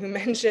Karan who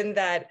mentioned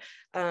that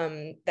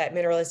that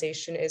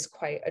mineralization is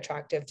quite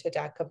attractive to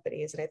DAC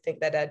companies. And I think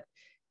that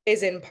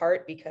is in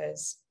part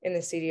because in the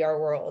CDR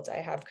world, I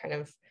have kind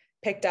of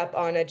picked up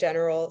on a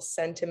general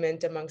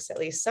sentiment amongst at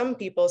least some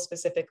people,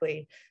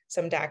 specifically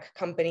some DAC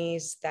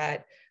companies,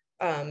 that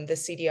the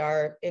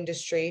CDR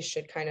industry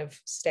should kind of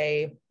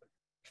stay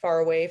far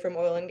away from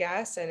oil and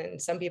gas.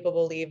 And some people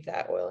believe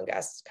that oil and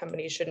gas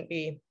companies shouldn't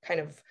be kind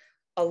of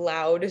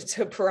allowed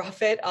to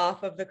profit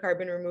off of the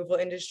carbon removal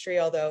industry,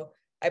 although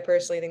I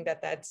personally think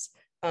that that's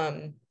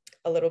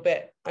a little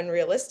bit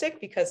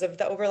unrealistic because of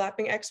the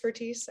overlapping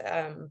expertise.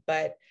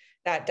 But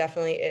that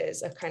definitely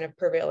is a kind of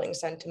prevailing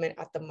sentiment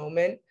at the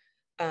moment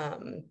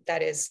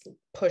that is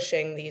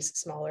pushing these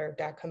smaller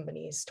DAC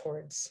companies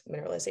towards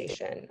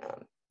mineralization.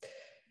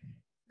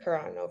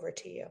 Karan, over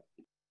to you.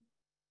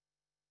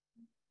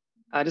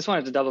 I just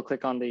wanted to double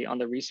click on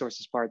the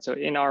resources part. So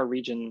in our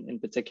region in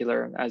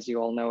particular, as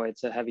you all know,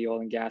 it's a heavy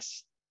oil and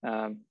gas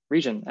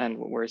region. And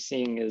what we're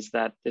seeing is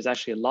that there's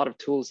actually a lot of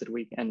tools that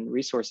and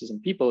resources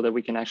and people that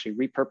we can actually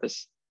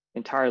repurpose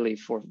entirely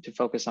to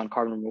focus on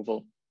carbon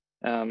removal.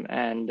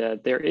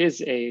 There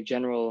is a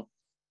general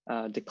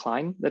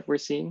decline that we're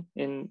seeing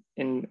in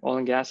oil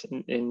and gas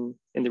in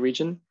the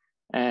region.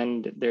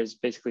 And there's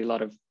basically a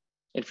lot of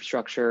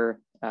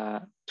infrastructure,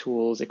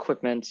 tools,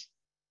 equipment,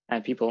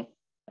 and people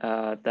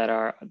that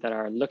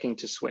are looking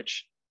to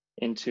switch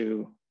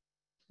into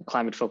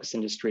climate-focused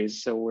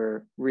industries. So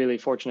we're really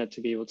fortunate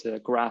to be able to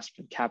grasp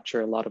and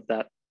capture a lot of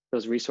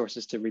those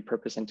resources to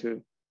repurpose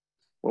into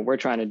what we're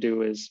trying to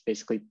do is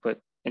basically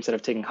instead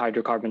of taking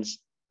hydrocarbons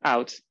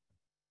out,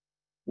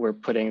 we're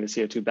putting the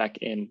CO2 back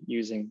in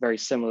using very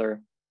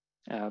similar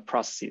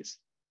processes.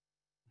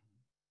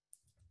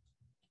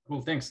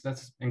 Cool, thanks.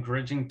 That's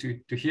encouraging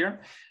to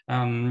hear.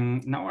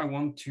 Now I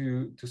want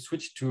to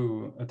switch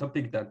to a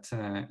topic that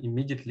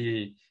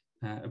immediately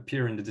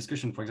appear in the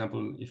discussion. For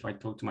example, if I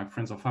talk to my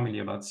friends or family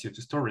about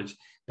CO2 storage,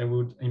 they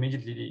would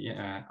immediately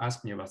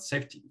ask me about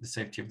safety, the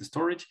safety of the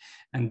storage.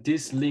 And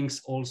this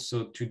links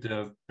also to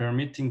the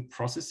permitting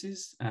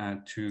processes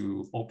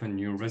to open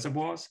new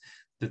reservoirs,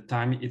 the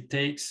time it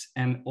takes,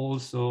 and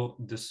also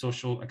the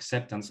social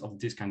acceptance of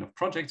this kind of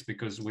projects,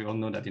 because we all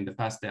know that in the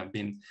past there have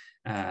been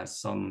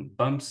some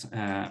bumps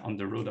on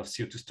the road of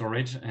CO2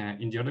 storage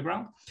in the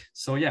underground.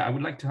 So yeah, I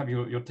would like to have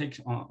your take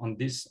on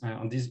these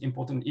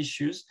important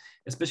issues,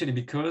 especially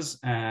because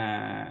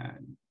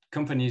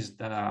companies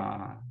that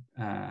are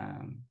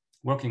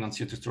working on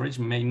CO2 storage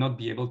may not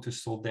be able to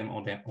solve them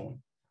on their own.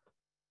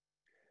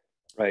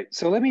 Right,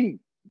 so let me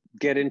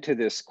get into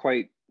this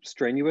quite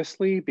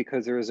strenuously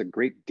because there is a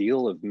great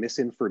deal of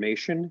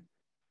misinformation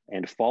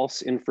and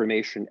false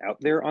information out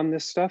there on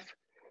this stuff.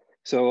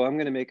 So I'm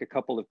going to make a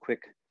couple of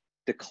quick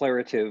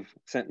declarative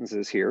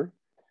sentences here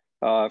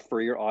for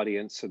your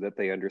audience so that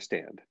they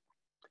understand.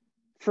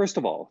 First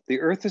of all, the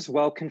Earth is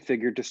well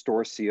configured to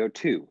store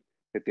CO2.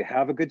 If you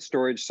have a good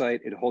storage site,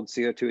 it holds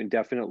CO2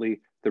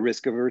 indefinitely. The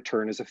risk of a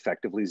return is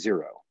effectively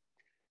zero.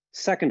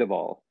 Second of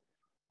all,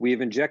 we have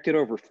injected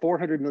over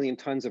 400 million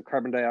tons of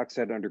carbon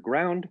dioxide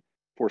underground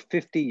for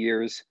 50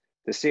 years.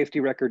 The safety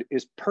record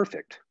is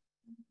perfect.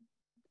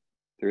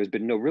 There has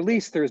been no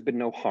release, there has been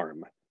no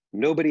harm.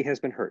 Nobody has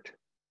been hurt,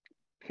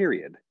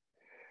 period.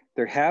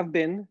 There have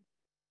been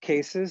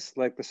cases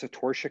like the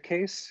Satorsha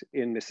case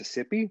in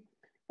Mississippi,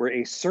 where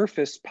a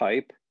surface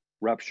pipe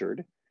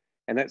ruptured,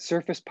 and that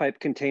surface pipe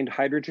contained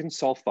hydrogen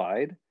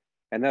sulfide,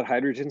 and that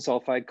hydrogen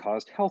sulfide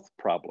caused health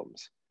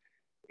problems.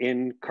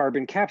 In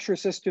carbon capture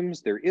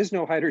systems, there is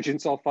no hydrogen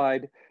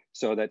sulfide,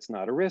 so that's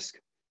not a risk.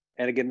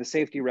 And again, the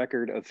safety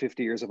record of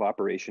 50 years of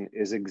operation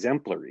is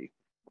exemplary.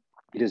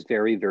 It is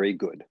very, very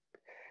good.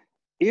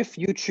 If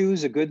you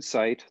choose a good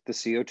site, the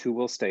CO2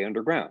 will stay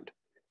underground.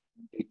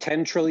 The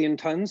 10 trillion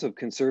tons of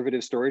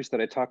conservative storage that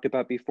I talked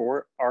about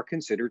before are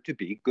considered to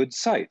be good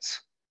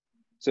sites.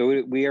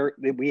 So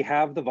we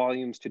have the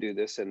volumes to do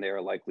this, and they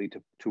are likely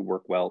to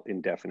work well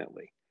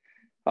indefinitely.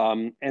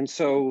 And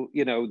so,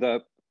 you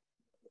know,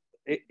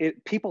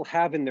 people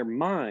have in their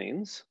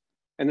minds,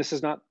 and this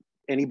is not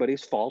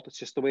anybody's fault, it's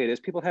just the way it is,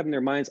 people have in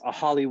their minds a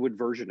Hollywood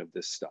version of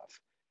this stuff.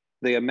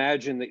 They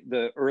imagine that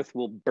the Earth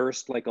will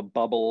burst like a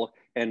bubble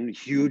and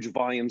huge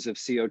volumes of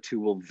CO2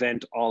 will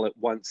vent all at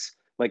once.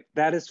 Like,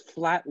 that is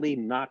flatly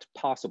not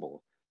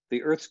possible.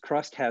 The Earth's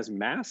crust has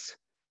mass.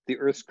 The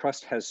Earth's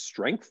crust has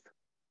strength.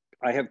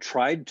 I have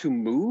tried to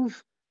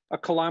move a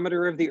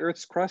kilometer of the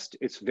Earth's crust.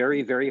 It's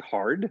very, very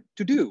hard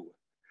to do.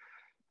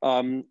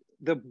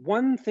 The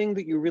one thing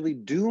that you really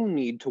do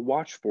need to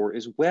watch for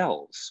is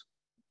wells.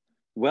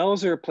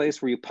 Wells are a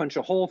place where you punch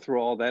a hole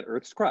through all that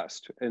Earth's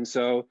crust. And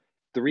so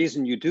the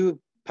reason you do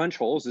punch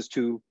holes is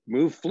to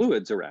move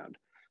fluids around.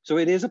 So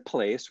it is a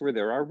place where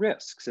there are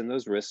risks, and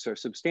those risks are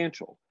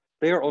substantial.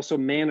 They are also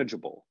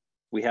manageable.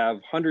 We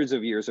have hundreds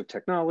of years of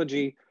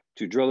technology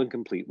to drill and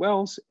complete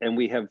wells, and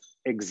we have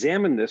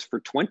examined this for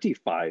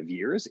 25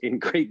 years in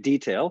great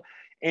detail.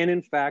 And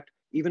in fact,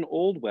 even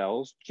old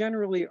wells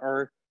generally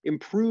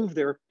improve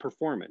their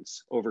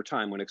performance over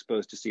time when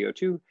exposed to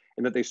CO2,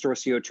 and that they store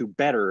CO2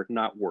 better,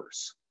 not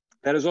worse.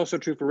 That is also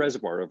true for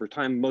reservoir. Over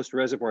time, most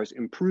reservoirs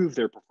improve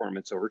their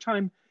performance over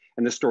time,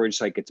 and the storage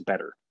site gets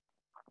better.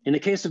 In the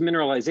case of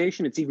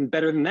mineralization, it's even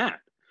better than that,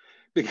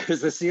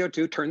 because the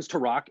CO2 turns to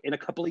rock in a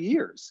couple of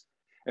years.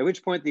 at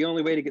which point the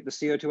only way to get the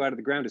CO2 out of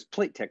the ground is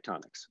plate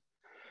tectonics.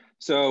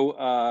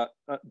 So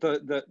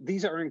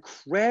these are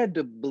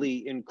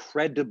incredibly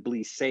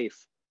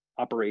safe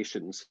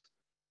operations,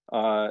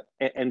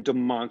 and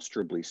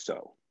demonstrably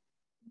so.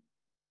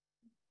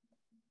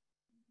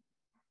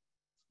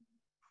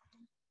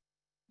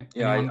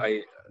 Yeah,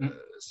 I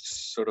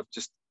sort of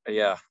just,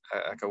 yeah,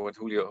 echo what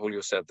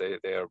Julio said.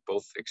 They are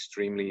both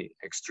extremely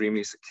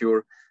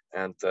secure,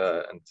 and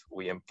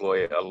we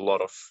employ a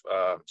lot of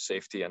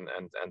safety and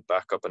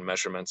backup and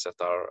measurements at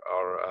our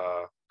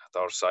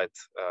site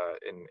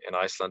in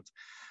Iceland.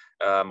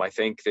 I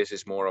think this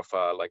is more of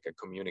like a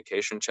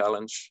communication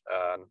challenge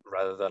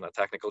rather than a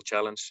technical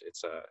challenge.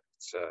 It's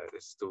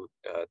to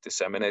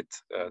disseminate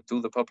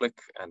to the public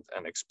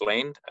and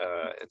explain.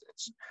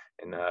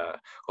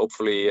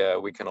 Hopefully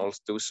we can also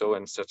do so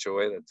in such a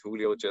way that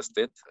Julio just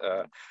did.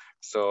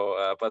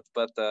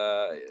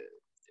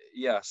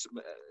 Yes,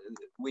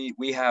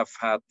 we have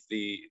had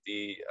the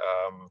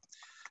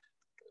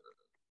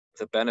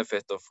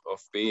benefit of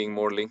being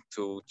more linked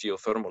to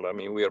geothermal. I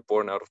mean, we are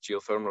born out of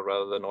geothermal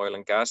rather than oil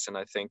and gas, and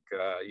I think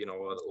you know,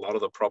 a lot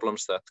of the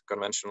problems that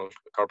conventional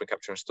carbon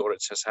capture and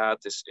storage has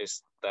had is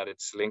that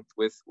it's linked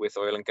with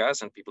oil and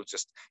gas, and people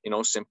just, you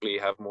know, simply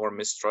have more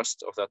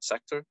mistrust of that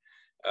sector.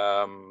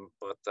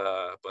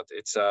 But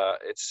it's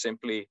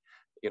simply,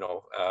 you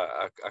know,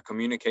 a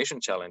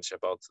communication challenge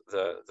about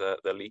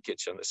the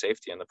leakage and the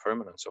safety and the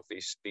permanence of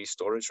these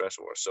storage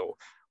reservoirs. So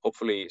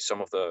hopefully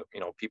some of the, you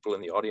know, people in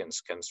the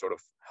audience can sort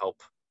of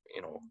help,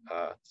 you know,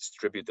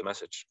 distribute the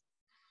message.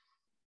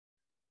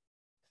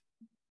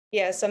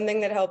 Yeah,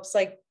 something that helps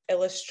like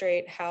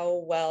illustrate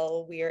how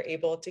well we are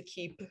able to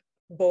keep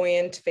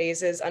buoyant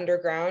phases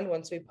underground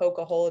once we poke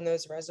a hole in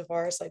those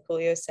reservoirs, like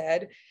Julio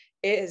said,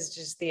 is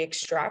just the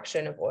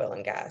extraction of oil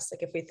and gas.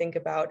 Like if we think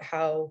about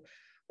how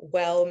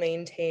well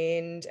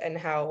maintained and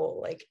how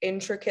like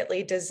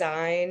intricately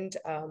designed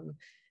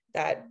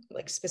that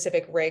like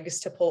specific rigs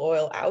to pull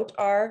oil out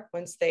are,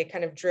 once they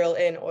kind of drill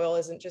in, oil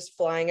isn't just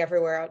flying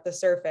everywhere out the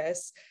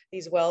surface.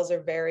 These wells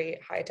are very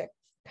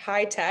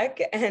high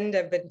tech and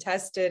have been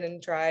tested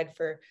and tried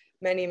for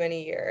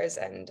many years.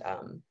 And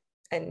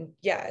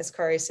yeah, as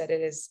Kari said,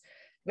 it is,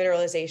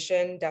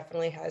 mineralization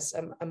definitely has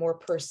a more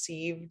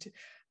perceived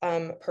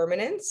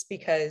permanence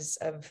because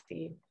of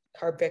the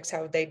CarbFix,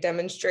 how they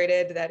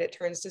demonstrated that it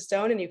turns to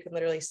stone, and you can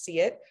literally see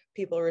it.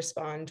 People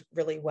respond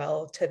really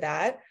well to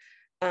that.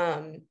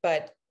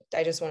 But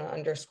I just want to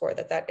underscore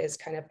that that is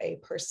kind of a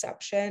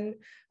perception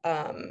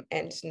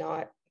and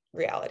not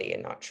reality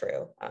and not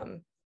true.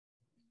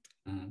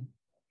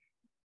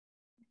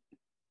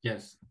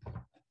 Yes,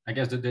 I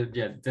guess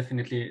yeah,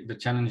 definitely the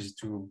challenge is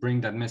to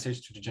bring that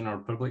message to the general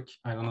public.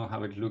 I don't know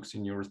how it looks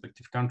in your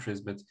respective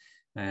countries, but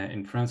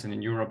in France and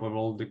in Europe,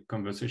 overall, the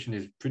conversation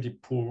is pretty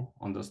poor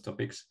on those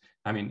topics.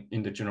 I mean,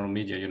 in the general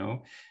media, you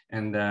know,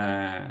 and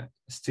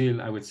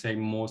still, I would say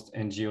most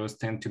NGOs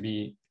tend to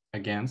be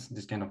against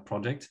this kind of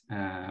project.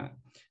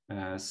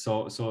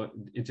 So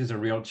it is a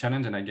real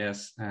challenge, and I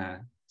guess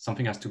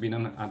something has to be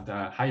done at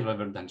a higher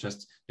level than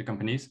just the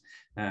companies.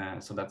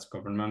 So that's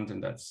government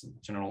and that's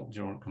general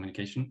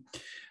communication.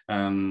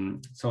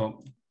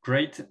 So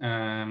great.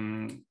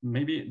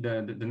 Maybe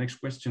the next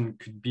question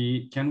could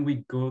be, can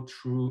we go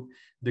through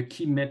the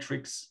key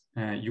metrics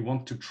you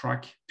want to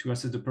track to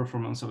assess the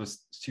performance of a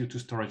CO2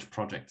 storage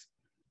project?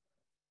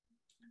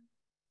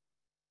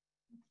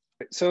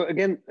 So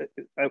again,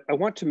 I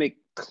want to make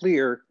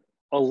clear,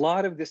 a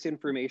lot of this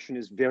information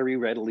is very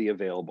readily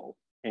available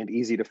and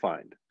easy to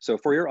find. So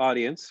for your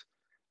audience,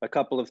 a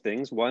couple of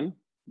things. One,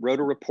 wrote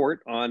a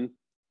report on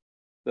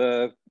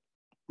the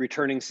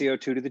returning CO2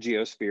 to the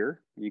geosphere.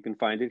 You can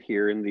find it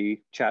here in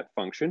the chat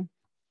function.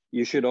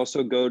 You should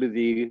also go to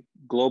the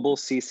Global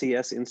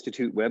CCS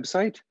Institute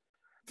website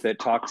that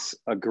talks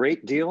a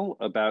great deal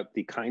about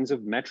the kinds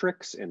of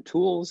metrics and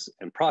tools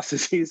and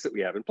processes that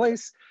we have in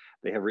place.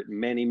 They have written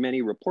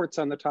many reports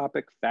on the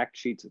topic, fact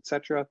sheets,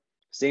 etc.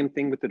 Same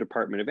thing with the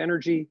Department of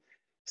Energy.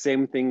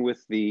 Same thing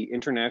with the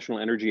International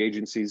Energy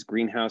Agency's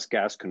Greenhouse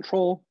Gas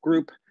Control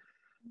Group.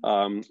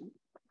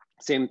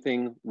 Same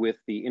thing with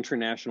the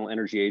International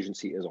Energy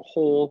Agency as a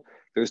whole.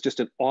 There's just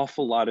an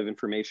awful lot of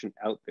information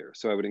out there.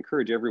 So I would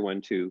encourage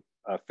everyone to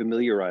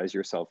familiarize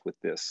yourself with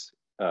this.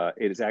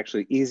 It is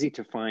actually easy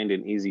to find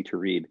and easy to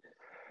read.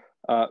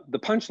 The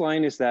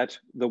punchline is that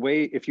the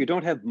way, if you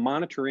don't have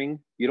monitoring,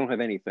 you don't have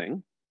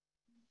anything.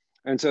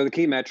 And so the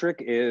key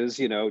metric is,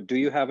 you know, do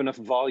you have enough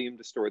volume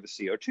to store the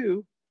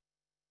CO2?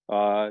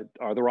 Are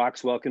the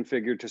rocks well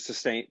configured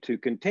to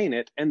contain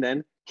it? And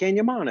then can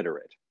you monitor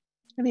it?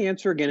 And the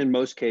answer, again, in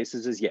most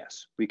cases is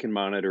yes, we can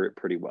monitor it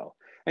pretty well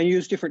and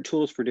use different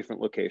tools for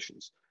different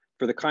locations.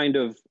 For the kind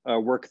of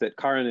work that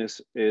Karen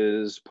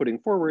is putting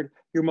forward,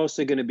 you're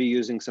mostly going to be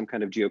using some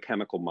kind of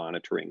geochemical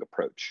monitoring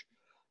approach.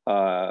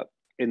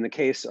 In the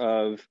case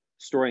of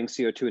storing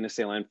CO2 in a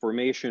saline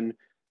formation,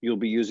 you'll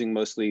be using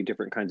mostly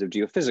different kinds of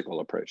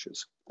geophysical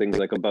approaches, things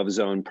like above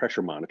zone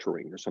pressure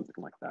monitoring or something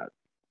like that.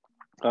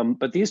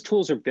 But these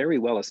tools are very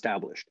well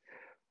established.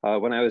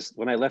 When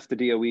I left the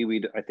DOE,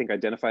 we'd, I think,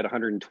 identified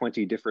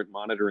 120 different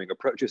monitoring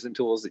approaches and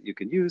tools that you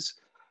can use.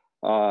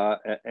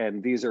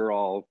 And these are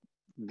all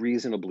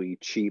reasonably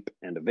cheap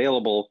and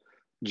available.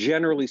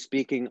 Generally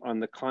speaking, on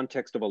the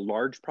context of a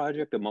large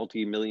project, a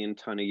multi-million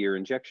ton a year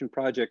injection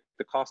project,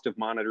 the cost of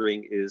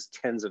monitoring is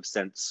tens of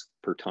cents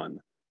per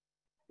ton.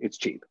 It's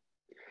cheap.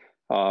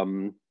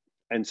 And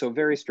so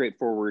very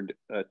straightforward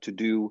to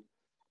do.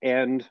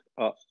 And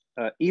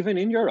even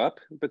in Europe,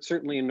 but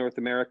certainly in North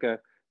America,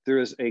 there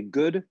is a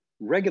good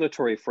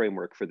regulatory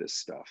framework for this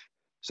stuff.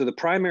 So the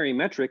primary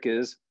metric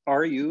is,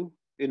 are you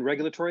in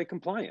regulatory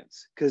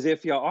compliance? Because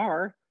if you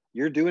are,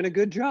 you're doing a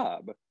good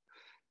job.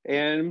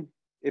 And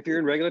if you're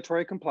in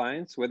regulatory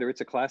compliance, whether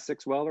it's a class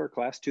 6 well or a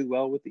class 2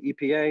 well with the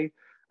EPA,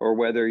 or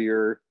whether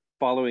you're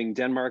following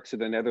Denmark's or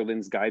the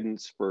Netherlands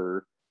guidance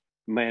for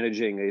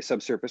managing a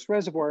subsurface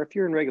reservoir, if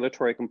you're in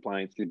regulatory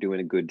compliance, you're doing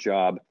a good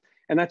job.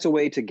 And that's a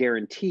way to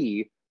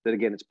guarantee that,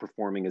 again, it's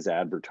performing as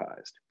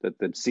advertised, that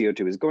the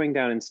CO2 is going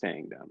down and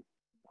staying down.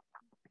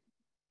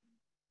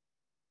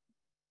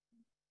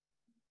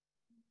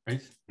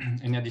 Great.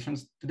 Any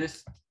additions to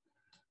this?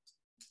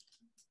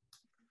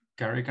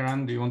 Kari,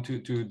 Karan, do you want to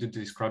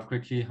describe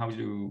quickly how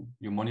you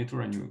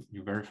monitor and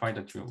you verify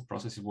that your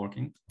process is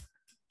working?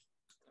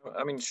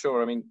 I mean,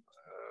 sure. I mean,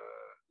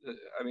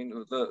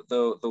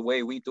 the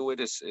way we do it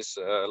is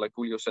like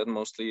Julio said,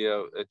 mostly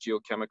a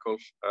geochemical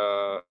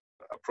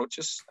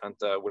approaches, and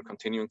we're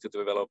continuing to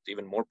develop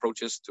even more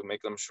approaches to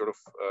make them sort of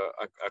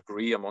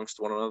agree amongst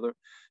one another.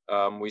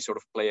 We sort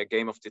of play a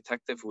game of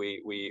detective.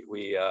 We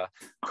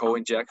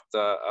co-inject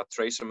a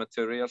tracer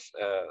material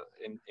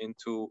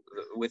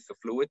with the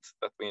fluid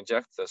that we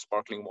inject, the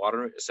sparkling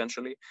water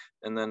essentially,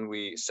 and then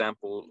we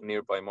sample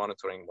nearby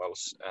monitoring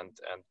wells, and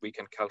we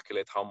can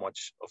calculate how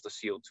much of the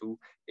CO2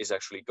 is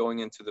actually going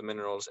into the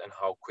minerals and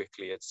how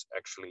quickly it's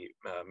actually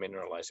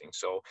mineralizing.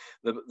 So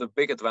the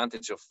big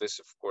advantage of this,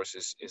 of course,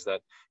 is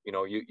that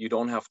you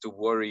don't have to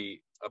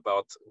worry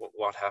about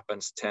what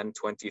happens 10,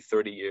 20,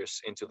 30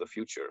 years into the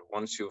future.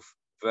 Once you've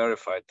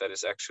verified that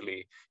it's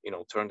actually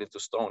turned into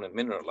stone and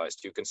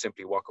mineralized, you can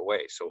simply walk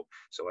away. So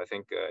I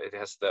think it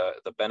has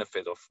the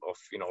benefit of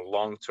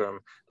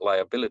long-term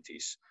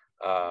liabilities.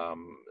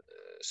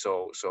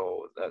 So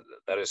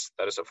that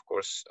is of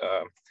course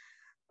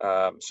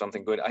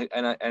something good.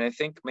 I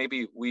think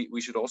maybe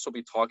we should also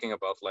be talking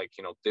about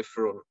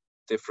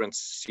different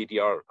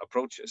CDR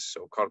approaches,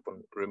 so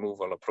carbon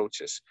removal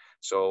approaches.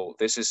 So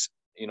this is,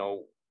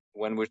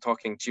 when we're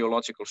talking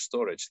geological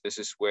storage, this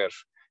is where,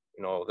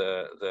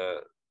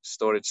 the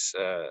storage,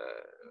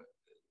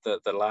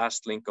 the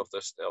last link of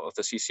the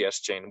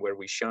CCS chain where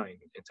we shine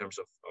in terms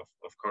of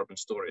carbon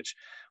storage.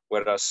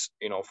 Whereas,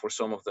 for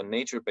some of the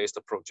nature-based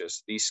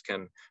approaches, these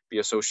can be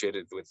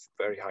associated with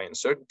very high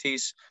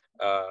uncertainties,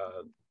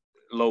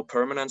 low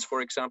permanence, for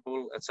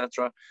example,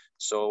 etc.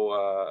 So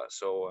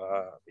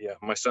yeah,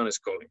 my son is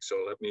calling, so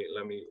let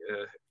me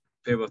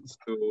pivot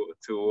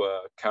to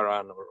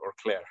Karan or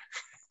Claire.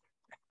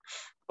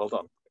 Hold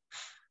on.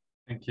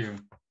 Thank you,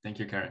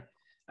 Kari.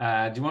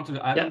 Do you want to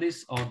add on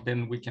this, or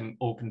then we can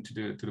open to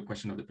the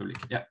question of the public?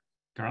 Yeah,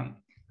 Karan.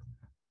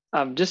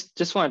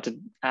 Just wanted to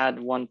add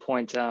one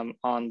point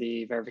on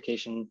the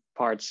verification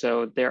part.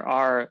 So there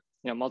are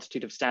a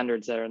multitude of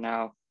standards that are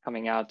now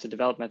coming out to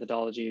develop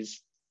methodologies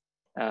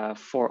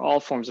for all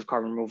forms of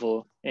carbon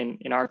removal.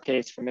 In our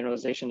case, for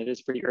mineralization, it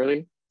is pretty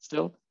early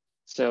still.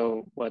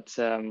 So what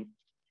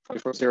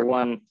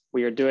 4401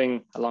 we are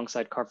doing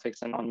alongside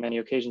CarbFix and on many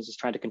occasions is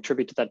trying to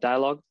contribute to that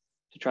dialogue,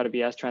 to try to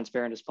be as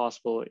transparent as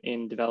possible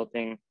in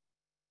developing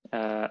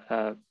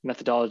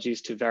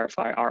methodologies to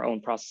verify our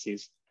own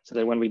processes, so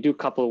that when we do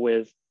couple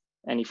with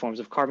any forms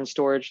of carbon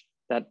storage,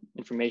 that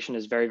information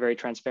is very, very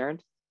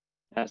transparent.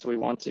 So we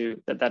want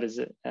to, that is,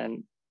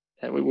 and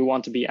we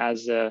want to be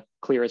as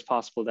clear as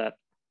possible that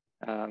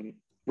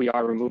we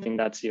are removing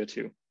that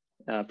CO2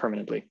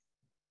 permanently.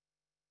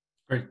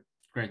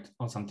 Great,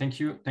 awesome. Thank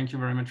you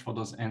very much for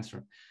those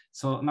answers.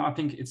 So now I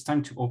think it's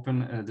time to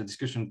open the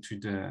discussion to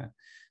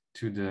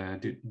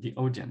the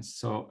audience.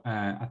 So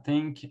I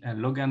think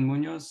Logan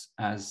Munoz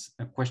has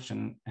a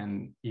question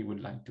and he would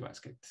like to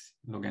ask it.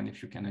 Logan,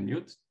 if you can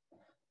unmute.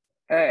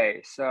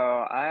 Hey, so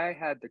I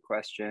had the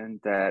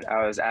question that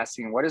I was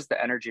asking, what is the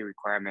energy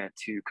requirement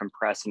to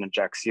compress and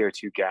inject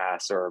CO2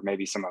 gas, or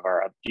maybe some of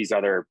these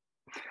other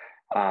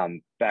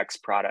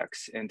BECCS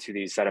products into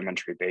these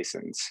sedimentary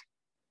basins?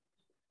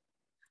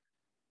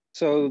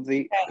 So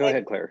go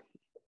ahead, Claire.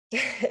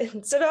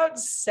 It's about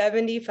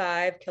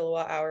 75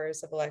 kilowatt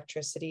hours of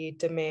electricity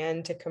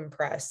demand to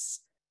compress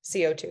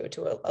CO2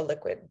 to a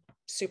liquid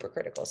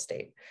supercritical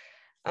state,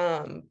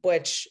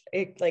 which,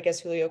 like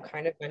as Julio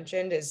kind of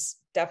mentioned, is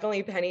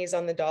definitely pennies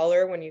on the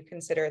dollar when you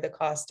consider the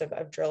cost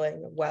of drilling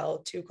a well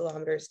 2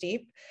 kilometers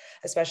deep,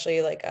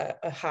 especially like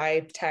a high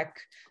tech,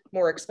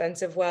 more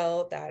expensive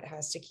well that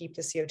has to keep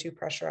the CO2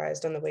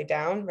 pressurized on the way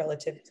down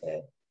relative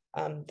to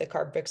the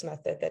CarbFix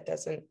method that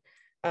doesn't,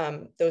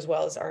 those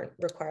wells aren't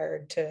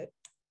required to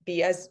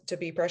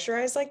be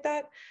pressurized like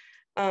that.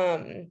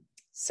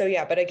 So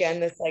yeah, but again,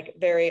 that's like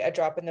a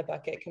drop in the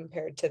bucket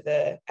compared to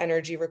the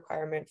energy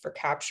requirement for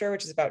capture,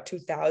 which is about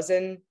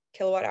 2,000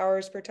 kilowatt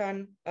hours per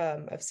ton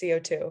of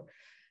CO2.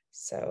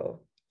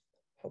 So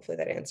hopefully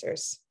that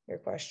answers your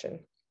question.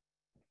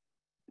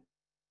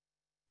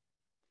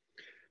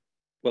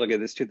 Well,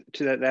 again,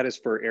 that is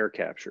for air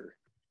capture.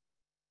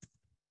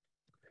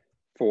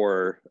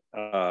 For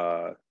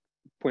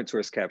point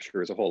source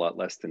capture is a whole lot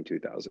less than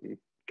 2,000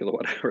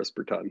 kilowatt hours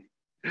per ton.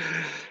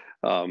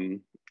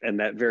 And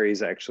that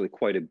varies actually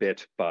quite a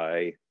bit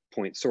by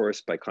point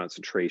source, by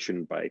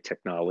concentration, by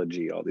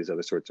technology, all these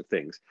other sorts of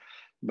things.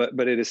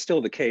 But it is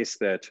still the case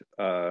that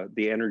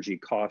the energy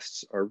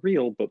costs are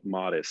real but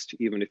modest,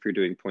 even if you're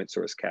doing point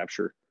source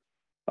capture.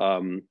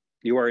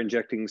 You are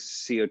injecting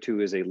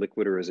CO2 as a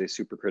liquid or as a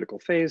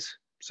supercritical phase,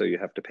 so you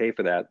have to pay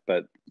for that,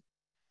 but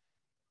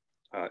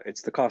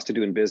it's the cost of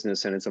doing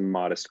business, and it's a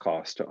modest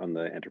cost on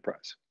the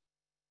enterprise.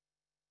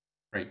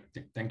 Great,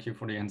 thank you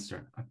for the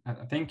answer. I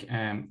think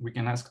we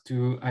can ask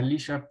to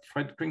Alicia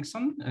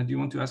Fredriksson. Do you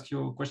want to ask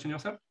your question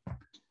yourself?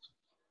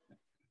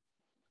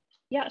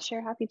 Yeah,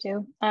 sure, happy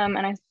to. And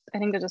I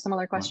think there's a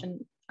similar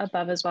question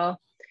above as well.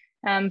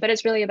 But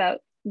it's really about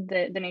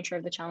the nature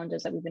of the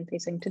challenges that we've been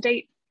facing to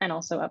date and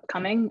also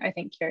upcoming. I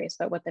think curious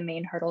about what the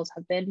main hurdles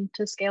have been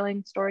to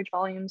scaling storage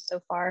volumes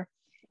so far.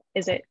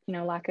 Is it,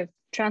 lack of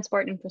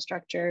transport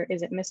infrastructure?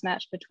 Is it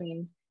mismatch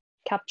between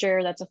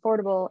capture that's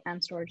affordable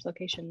and storage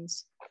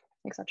locations,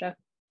 etc.?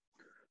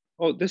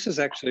 Oh, this is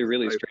actually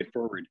really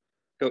straightforward.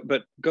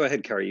 But go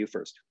ahead, Kari, you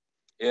first.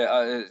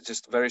 Yeah,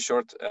 just very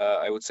short.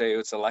 I would say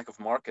it's a lack of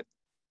market.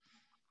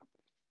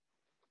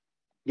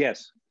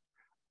 Yes,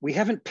 we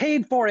haven't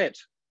paid for it.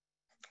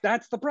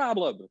 That's the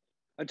problem.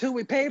 Until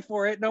we pay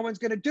for it, no one's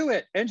going to do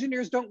it.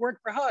 Engineers don't work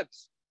for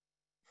hugs.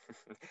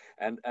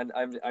 and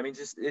I mean,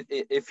 just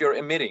if you're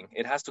emitting,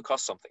 it has to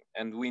cost something,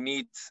 and we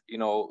need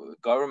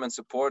government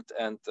support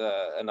and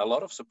a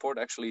lot of support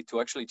actually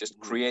to just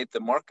create the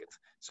market.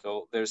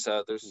 So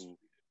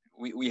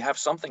we have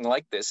something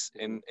like this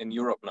in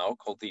Europe now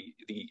called the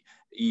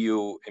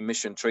EU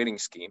emission trading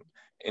scheme,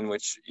 in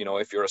which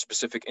if you're a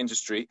specific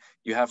industry,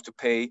 you have to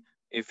pay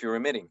if you're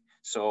emitting.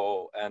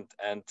 So and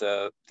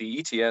the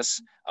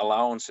ETS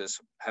allowances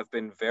have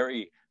been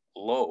very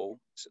low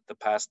the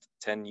past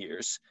 10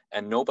 years,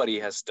 and nobody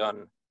has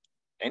done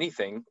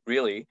anything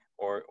really,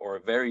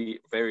 or very,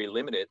 very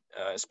limited,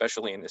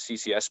 especially in the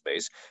CCS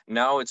space.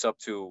 Now it's up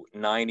to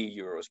 90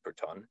 euros per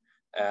ton,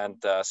 and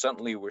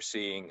suddenly we're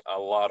seeing a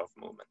lot of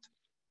movement.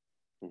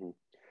 Mm-hmm.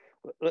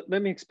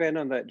 Let me expand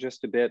on that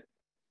just a bit.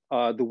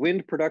 The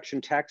wind production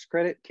tax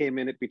credit came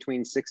in at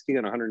between $60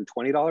 and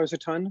 $120 a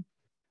ton.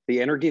 The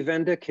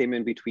Energiewende came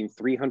in between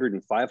 $300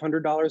 and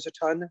 $500 a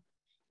ton.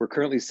 We're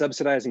currently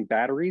subsidizing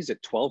batteries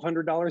at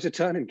 $1,200 a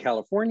ton in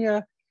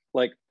California.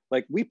 Like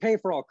we pay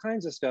for all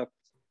kinds of stuff.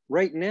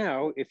 Right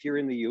now, if you're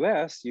in the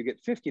US, you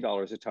get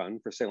 $50 a ton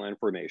for saline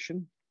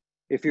formation.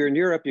 If you're in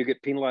Europe, you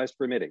get penalized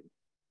for emitting.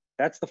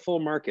 That's the full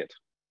market.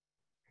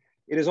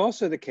 It is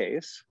also the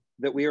case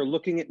that we are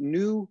looking at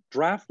new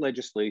draft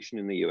legislation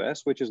in the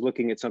US, which is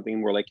looking at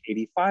something more like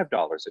 $85 a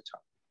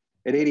ton.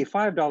 At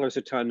 $85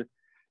 a ton,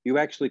 you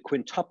actually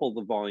quintuple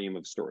the volume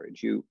of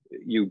storage.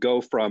 You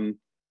go from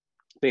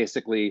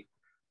basically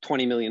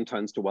 20 million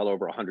tons to well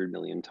over 100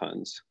 million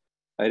tons.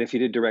 And if you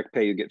did direct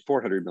pay, you get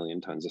 400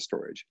 million tons of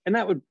storage. And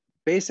that would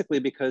basically,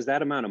 because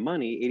that amount of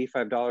money,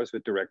 $85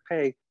 with direct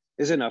pay,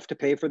 is enough to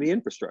pay for the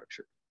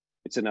infrastructure.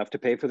 It's enough to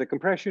pay for the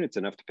compression. It's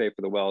enough to pay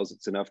for the wells.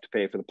 It's enough to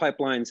pay for the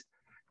pipelines.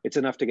 It's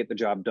enough to get the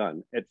job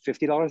done. At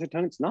 $50 a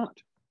ton, it's not.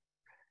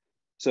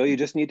 So you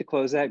just need to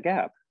close that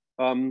gap.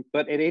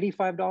 But at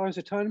 $85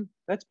 a ton,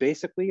 that's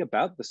basically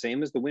about the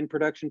same as the wind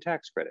production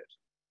tax credit.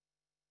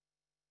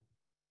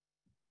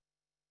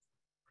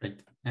 Great.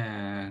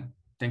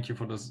 Thank you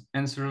for those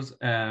answers.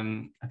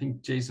 I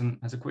think Jason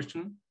has a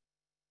question.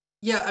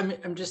 Yeah,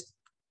 I'm just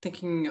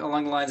thinking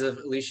along the lines of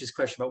Alicia's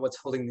question about what's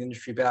holding the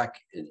industry back.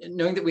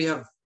 Knowing that we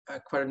have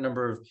quite a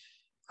number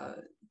of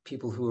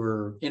people who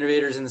are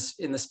innovators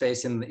in the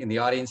space in the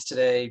audience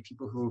today,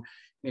 people who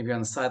maybe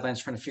on the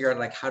sidelines trying to figure out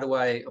like, how do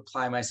I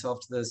apply myself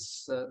to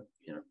this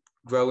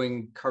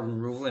growing carbon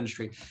removal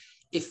industry?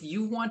 If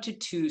you wanted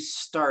to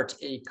start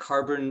a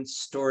carbon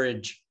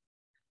storage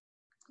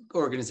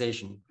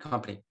organization,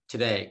 company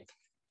today,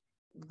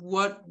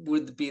 what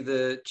would be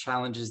the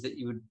challenges that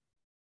you would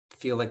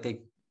feel like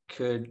they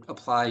could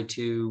apply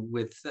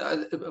to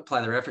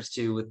apply their efforts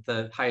to with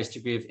the highest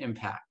degree of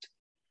impact?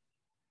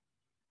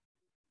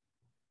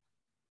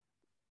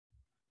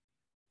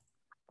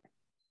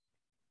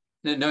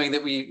 Knowing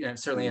that we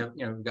certainly have,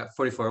 we've got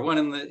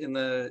 4401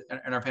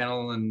 in our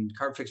panel and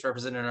CarbFix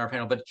represented in our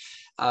panel, but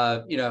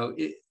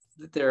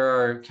there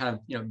are kind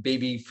of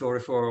baby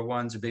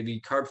 4401s or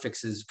baby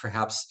CarbFixes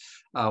perhaps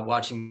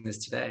watching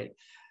this today.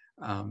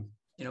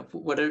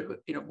 What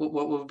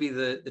would be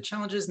the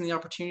challenges and the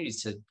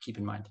opportunities to keep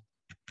in mind?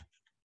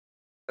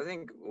 I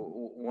think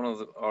one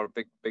of our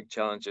big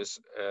challenges,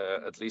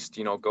 at least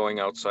going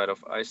outside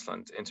of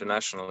Iceland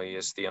internationally,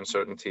 is the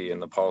uncertainty in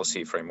the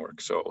policy framework.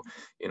 So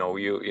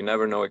you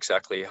never know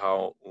exactly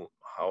how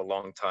how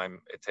long time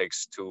it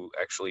takes to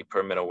actually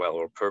permit a well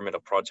or permit a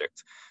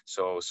project.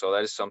 So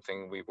that is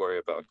something we worry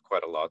about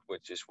quite a lot,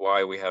 which is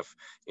why we have,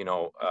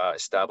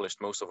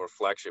 established most of our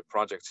flagship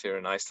projects here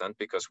in Iceland,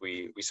 because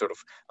we sort of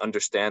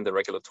understand the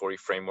regulatory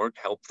framework,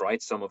 helped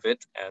write some of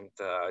it, and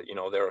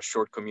there are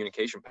short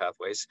communication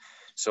pathways.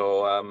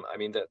 So I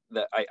mean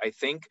I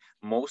think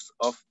most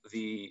of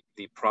the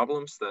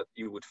problems that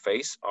you would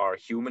face are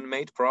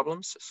human-made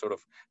problems, sort of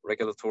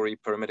regulatory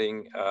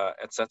permitting,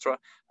 etc.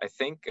 I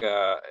think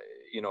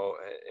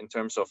in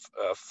terms of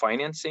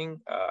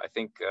financing, I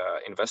think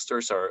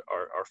investors are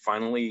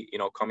finally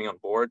coming on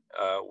board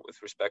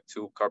with respect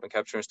to carbon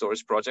capture and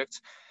storage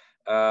projects,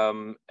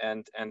 and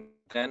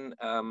then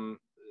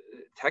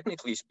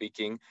technically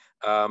speaking,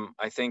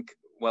 I think,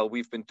 well,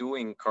 we've been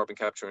doing carbon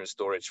capture and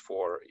storage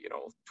for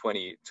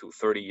 20 to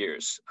 30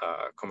 years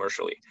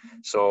commercially.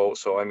 So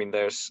I mean,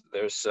 there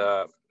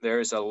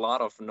is a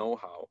lot of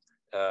know-how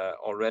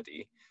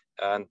already,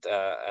 and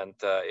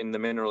in the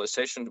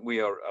mineralization we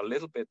are a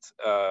little bit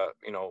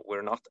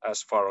we're not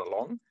as far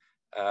along,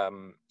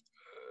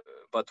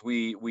 but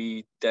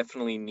we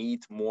definitely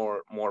need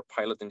more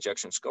pilot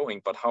injections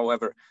going. But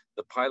however,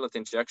 the pilot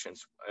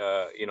injections,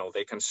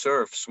 they can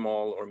serve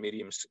small or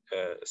medium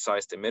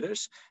sized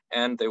emitters,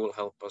 and they will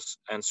help us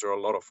answer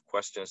a lot of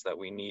questions that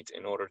we need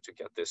in order to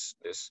get this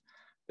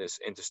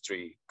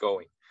industry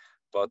going.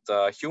 But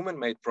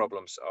human-made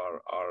problems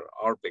are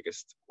our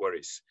biggest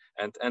worries,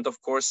 and of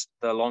course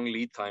the long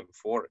lead time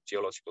for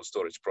geological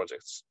storage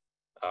projects.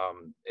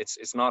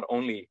 It's not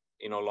only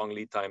long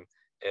lead time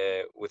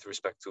with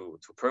respect to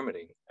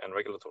permitting and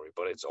regulatory,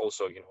 but it's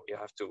also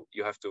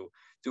you have to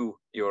do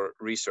your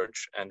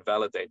research and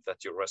validate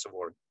that your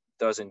reservoir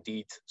does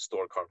indeed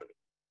store carbon.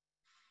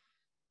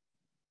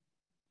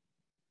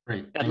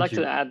 Great. I'd like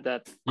to add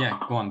that. Yeah,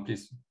 go on,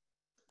 please.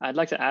 I'd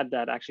like to add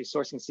that actually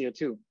sourcing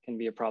CO2 can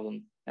be a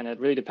problem, and it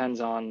really depends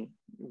on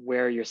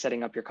where you're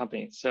setting up your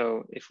company.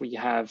 So if we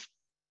have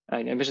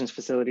emissions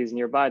facilities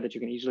nearby that you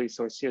can easily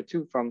source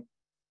CO2 from,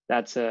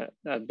 that's a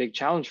big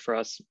challenge for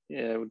us.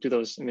 Do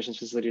those emissions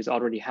facilities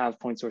already have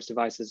point source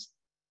devices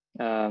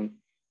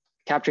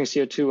capturing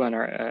CO2, and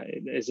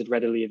is it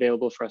readily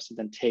available for us to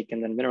then take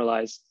and then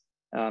mineralize?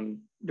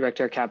 Direct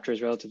air capture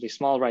is relatively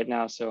small right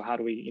now, so how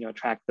do we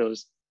attract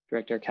those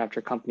direct air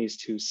capture companies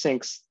to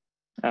sinks,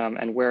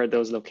 and where are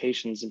those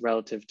locations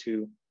relative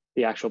to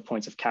the actual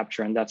points of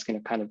capture? And that's going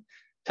to kind of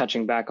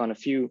touching back on a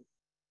few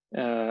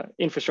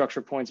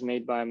infrastructure points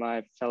made by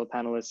my fellow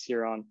panelists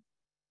here on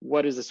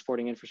what is the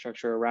supporting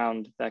infrastructure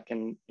around that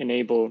can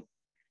enable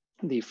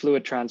the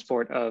fluid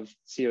transport of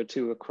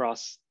CO2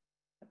 across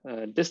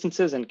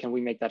distances, and can we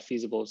make that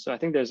feasible? So I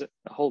think there's a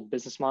whole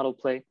business model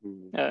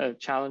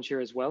challenge here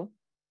as well,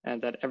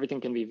 and that everything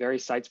can be very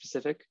site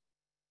specific,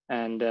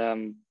 and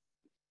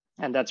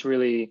that's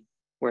really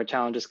where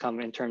challenges come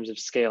in terms of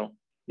scale.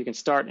 You can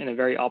start in a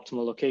very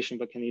optimal location,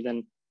 but can you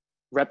then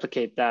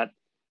replicate that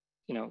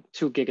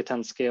 2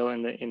 gigaton scale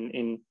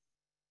in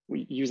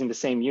using the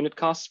same unit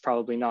costs?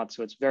 Probably not.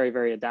 So it's very,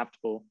 very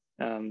adaptable.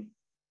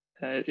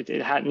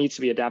 It needs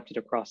to be adapted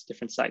across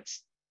different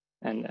sites.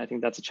 And I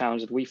think that's a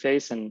challenge that we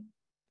face, and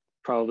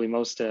probably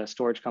most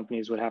storage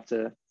companies would have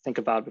to think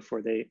about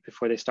before they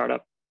start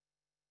up.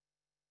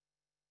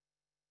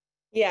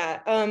 Yeah,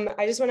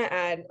 I just want to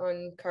add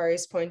on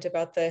Kari's point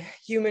about the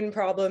human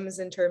problems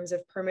in terms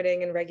of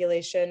permitting and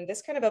regulation.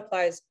 This kind of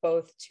applies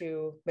both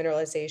to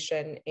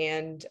mineralization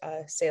and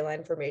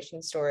saline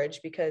formation storage,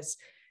 because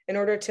in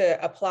order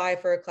to apply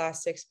for a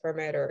Class 6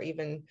 permit, or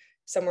even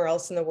somewhere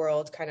else in the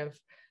world kind of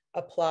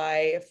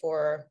apply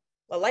for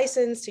a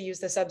license to use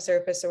the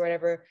subsurface or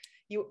whatever,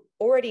 you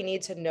already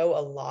need to know a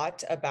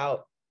lot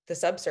about the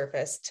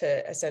subsurface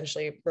to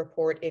essentially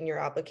report in your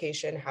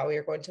application how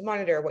you're going to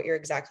monitor, what you're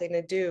exactly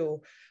going to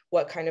do,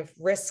 what kind of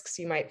risks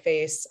you might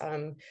face.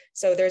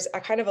 So there's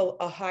a kind of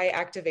a high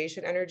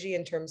activation energy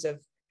in terms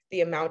of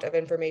the amount of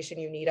information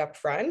you need up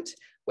front,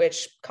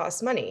 which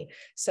costs money.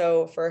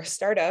 So for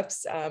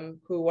startups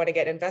who want to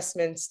get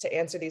investments to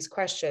answer these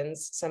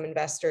questions, some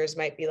investors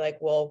might be like,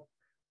 well,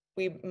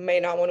 we may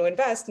not want to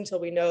invest until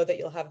we know that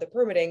you'll have the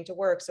permitting to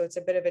work. So it's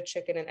a bit of a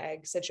chicken and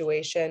egg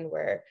situation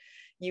where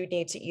you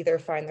need to either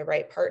find the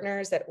right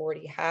partners that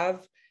already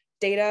have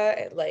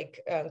data,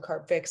 like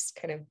CarbFix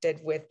kind of did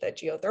with the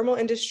geothermal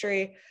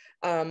industry,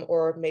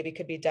 or maybe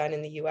could be done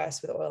in the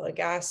US with oil and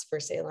gas for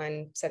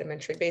saline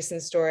sedimentary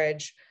basin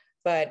storage.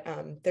 But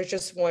there's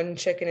just one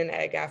chicken and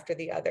egg after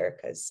the other,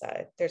 because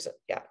there's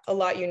a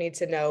lot you need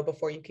to know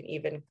before you can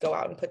even go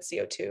out and put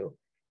CO2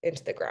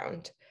 into the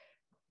ground.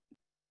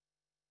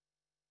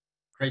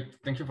 Great,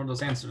 thank you for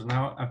those answers.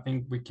 Now I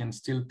think we can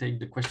still take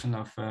the question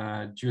of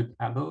Jude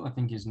Abel. I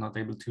think he's not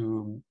able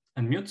to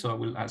unmute, so I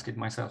will ask it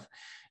myself.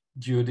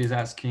 Jude is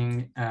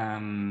asking,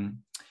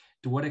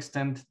 to what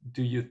extent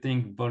do you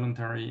think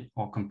voluntary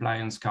or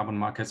compliance carbon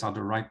markets are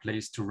the right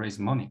place to raise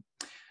money?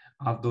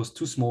 Are those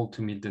too small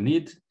to meet the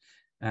need?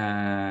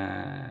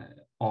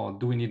 Or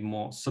do we need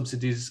more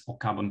subsidies or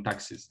carbon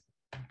taxes?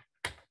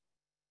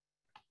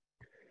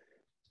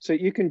 So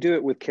you can do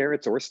it with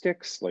carrots or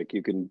sticks. Like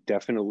you can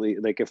definitely,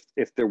 like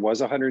if there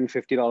was a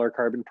 $150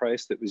 carbon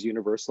price that was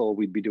universal,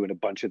 we'd be doing a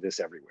bunch of this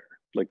everywhere.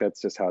 Like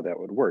that's just how that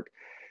would work.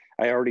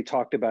 I already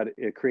talked about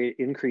it,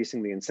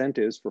 increasing the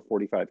incentives for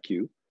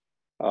 45Q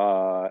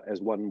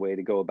as one way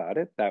to go about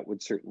it. That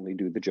would certainly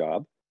do the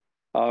job.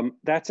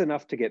 That's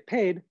enough to get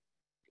paid,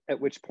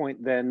 at which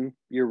point then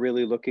you're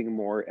really looking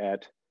more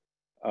at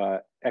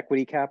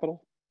equity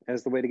capital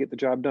as the way to get the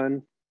job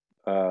done,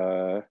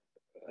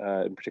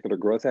 in particular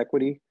growth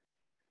equity,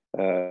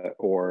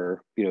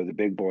 or the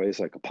big boys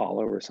like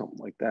Apollo or something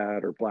like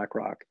that, or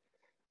BlackRock.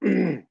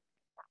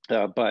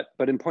 But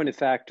in point of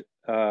fact,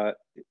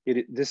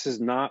 this is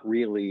not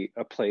really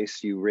a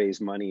place you raise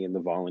money in the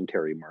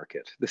voluntary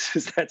market.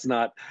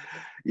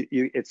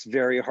 It's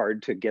very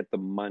hard to get the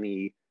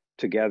money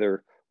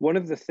together. One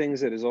of the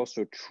things that is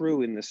also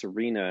true in this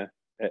arena,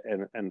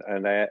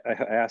 and I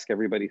ask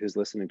everybody who's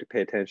listening to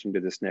pay attention to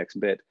this next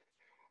bit,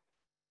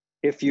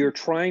 if you're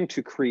trying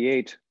to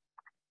create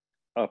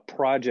a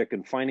project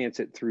and finance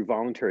it through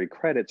voluntary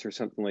credits or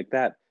something like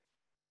that,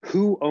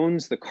 who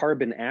owns the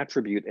carbon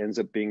attribute ends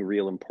up being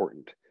real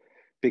important.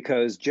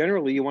 Because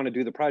generally you want to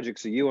do the project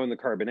so you own the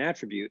carbon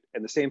attribute,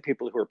 and the same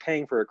people who are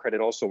paying for a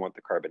credit also want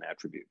the carbon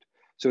attribute.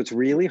 So it's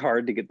really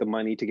hard to get the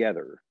money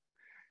together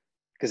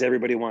because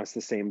everybody wants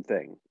the same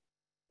thing.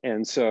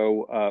 And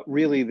so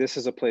really this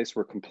is a place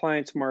where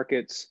compliance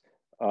markets,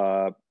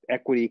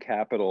 equity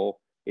capital,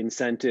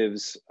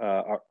 incentives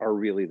are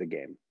really the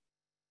game.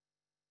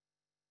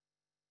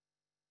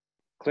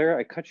 Clara,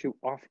 I cut you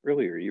off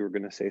earlier. You were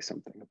going to say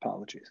something.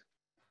 Apologies.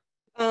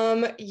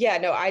 Yeah,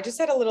 no, I just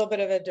had a little bit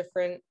of a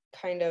different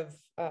kind of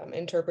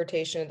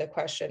interpretation of the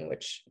question,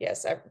 which,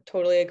 yes, I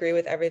totally agree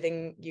with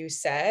everything you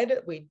said.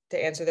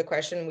 To answer the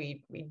question,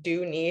 we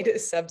do need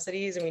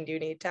subsidies, and we do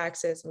need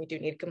taxes, and we do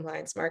need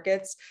compliance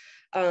markets.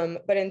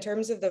 But in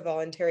terms of the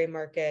voluntary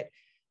market,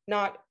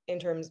 not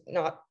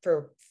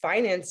for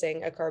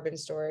financing a carbon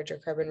storage or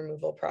carbon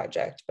removal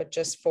project, but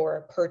just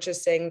for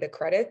purchasing the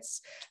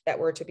credits that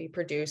were to be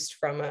produced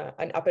from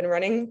an up and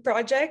running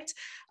project.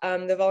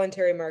 The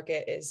voluntary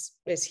market is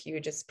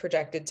huge. It's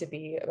projected to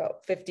be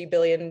about $50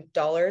 billion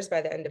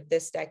by the end of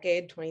this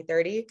decade,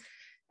 2030.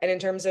 And in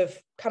terms of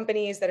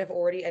companies that have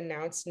already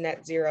announced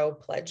net zero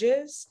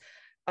pledges,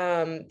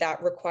 that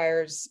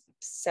requires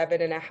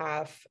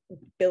 7.5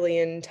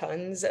 billion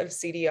tons of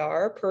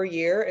CDR per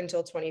year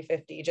until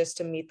 2050, just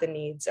to meet the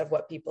needs of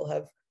what people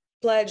have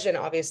pledged. And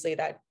obviously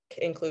that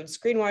includes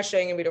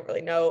greenwashing, and we don't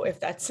really know if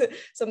that's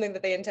something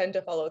that they intend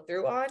to follow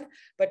through on,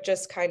 but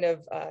just kind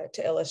of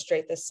to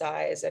illustrate the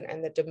size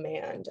and the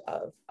demand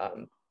of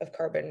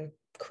carbon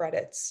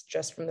credits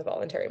just from the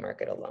voluntary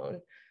market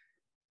alone.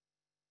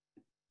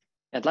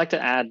 I'd like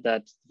to add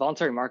that the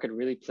voluntary market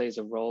really plays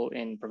a role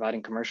in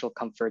providing commercial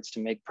comforts to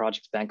make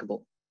projects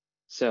bankable.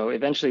 So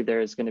eventually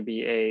there's going to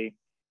be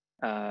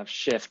a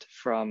shift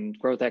from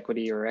growth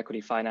equity or equity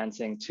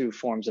financing to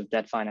forms of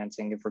debt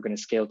financing if we're going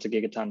to scale to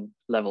gigaton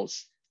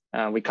levels.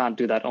 We can't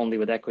do that only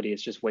with equity.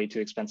 It's just way too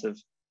expensive.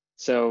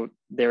 So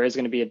there is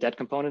going to be a debt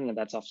component, and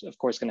that's of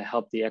course going to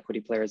help the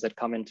equity players that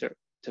come in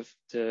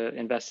to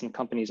invest in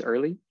companies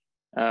early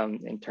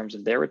in terms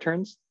of their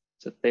returns.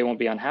 So they won't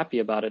be unhappy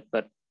about it,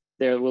 but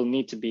there will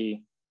need to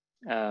be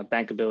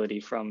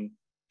bankability from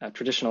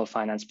traditional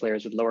finance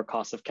players with lower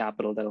costs of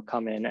capital that'll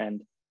come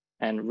in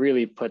and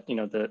really put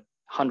the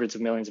hundreds of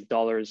millions of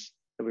dollars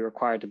that we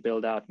require to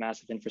build out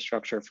massive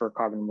infrastructure for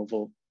carbon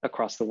removal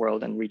across the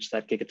world and reach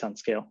that gigaton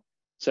scale.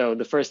 So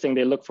the first thing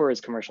they look for is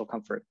commercial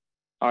comfort.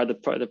 Are the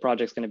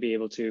projects going to be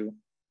able to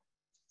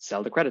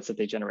sell the credits that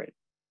they generate?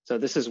 So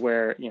this is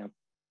where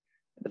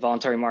the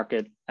voluntary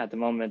market at the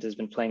moment has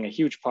been playing a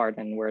huge part,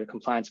 and where the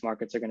compliance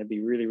markets are going to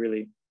be really,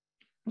 really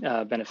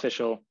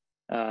beneficial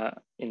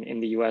in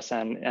the US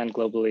and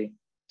globally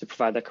to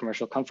provide that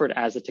commercial comfort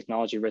as the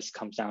technology risk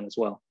comes down as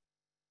well.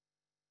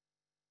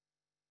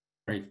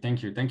 Great,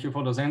 thank you. Thank you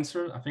for those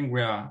answers. I think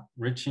we are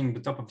reaching the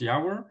top of the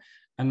hour.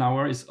 An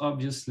hour is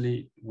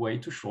obviously way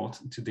too short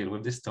to deal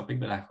with this topic,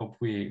 but I hope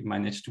we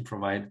managed to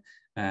provide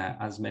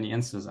as many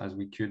answers as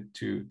we could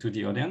to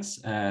the audience.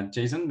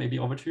 Jason, maybe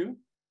over to you.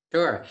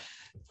 Sure.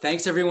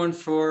 Thanks everyone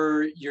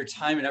for your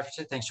time and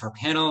effort. Thanks to our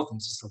panel.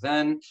 Thanks to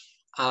Sylvain.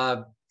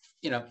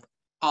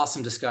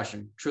 Awesome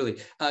discussion, truly.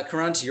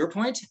 Karan, to your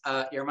point,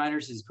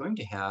 Airminers is going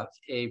to have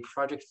a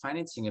project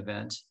financing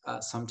event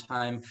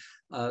sometime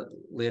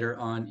later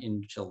on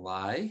in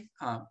July.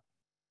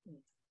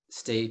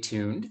 Stay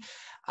tuned.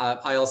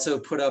 I also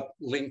put up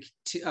link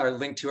to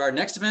our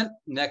next event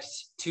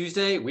next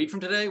Tuesday, a week from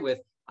today, with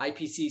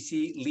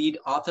IPCC lead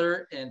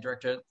author and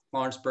director at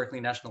Lawrence Berkeley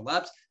National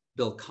Labs,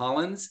 Bill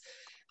Collins.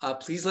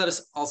 Please let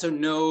us also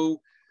know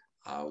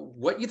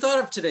what you thought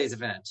of today's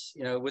event.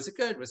 Was it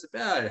good? Was it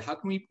bad? How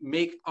can we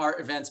make our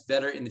events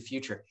better in the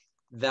future?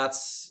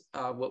 That's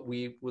what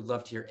we would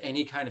love to hear.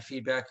 Any kind of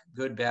feedback,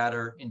 good, bad,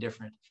 or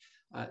indifferent.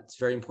 It's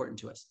very important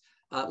to us.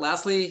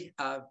 Lastly,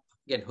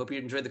 again, hope you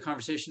enjoyed the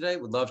conversation today.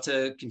 Would love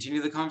to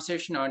continue the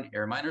conversation on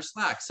AirMiner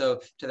Slack.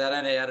 So to that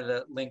end, I added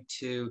a link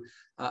to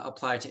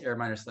apply to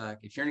AirMiner Slack.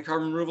 If you're in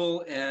carbon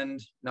removal and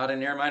not in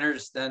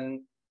AirMiners,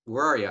 then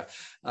where are you?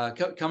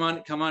 Come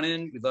on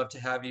in. We'd love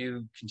to have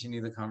you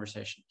continue the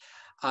conversation.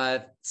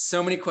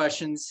 So many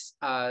questions,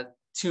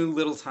 too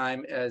little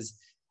time, as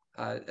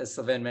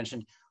Sylvain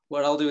mentioned.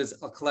 What I'll do is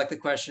I'll collect the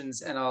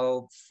questions and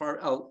I'll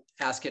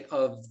ask it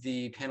of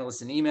the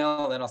panelists in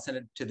email, then I'll send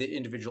it to the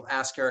individual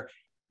asker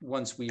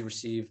once we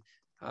receive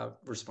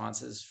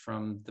responses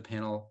from the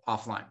panel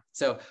offline.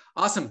 So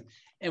awesome.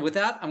 And with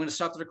that, I'm going to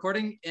stop the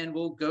recording and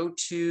we'll go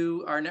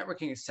to our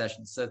networking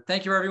session. So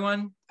thank you,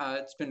 everyone.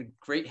 It's been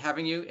great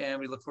having you, and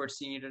we look forward to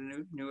seeing you at a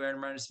new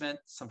AirMiners event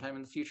sometime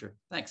in the future.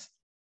 Thanks.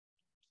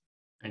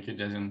 Thank you,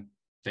 Jason.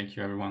 Thank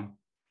you, everyone.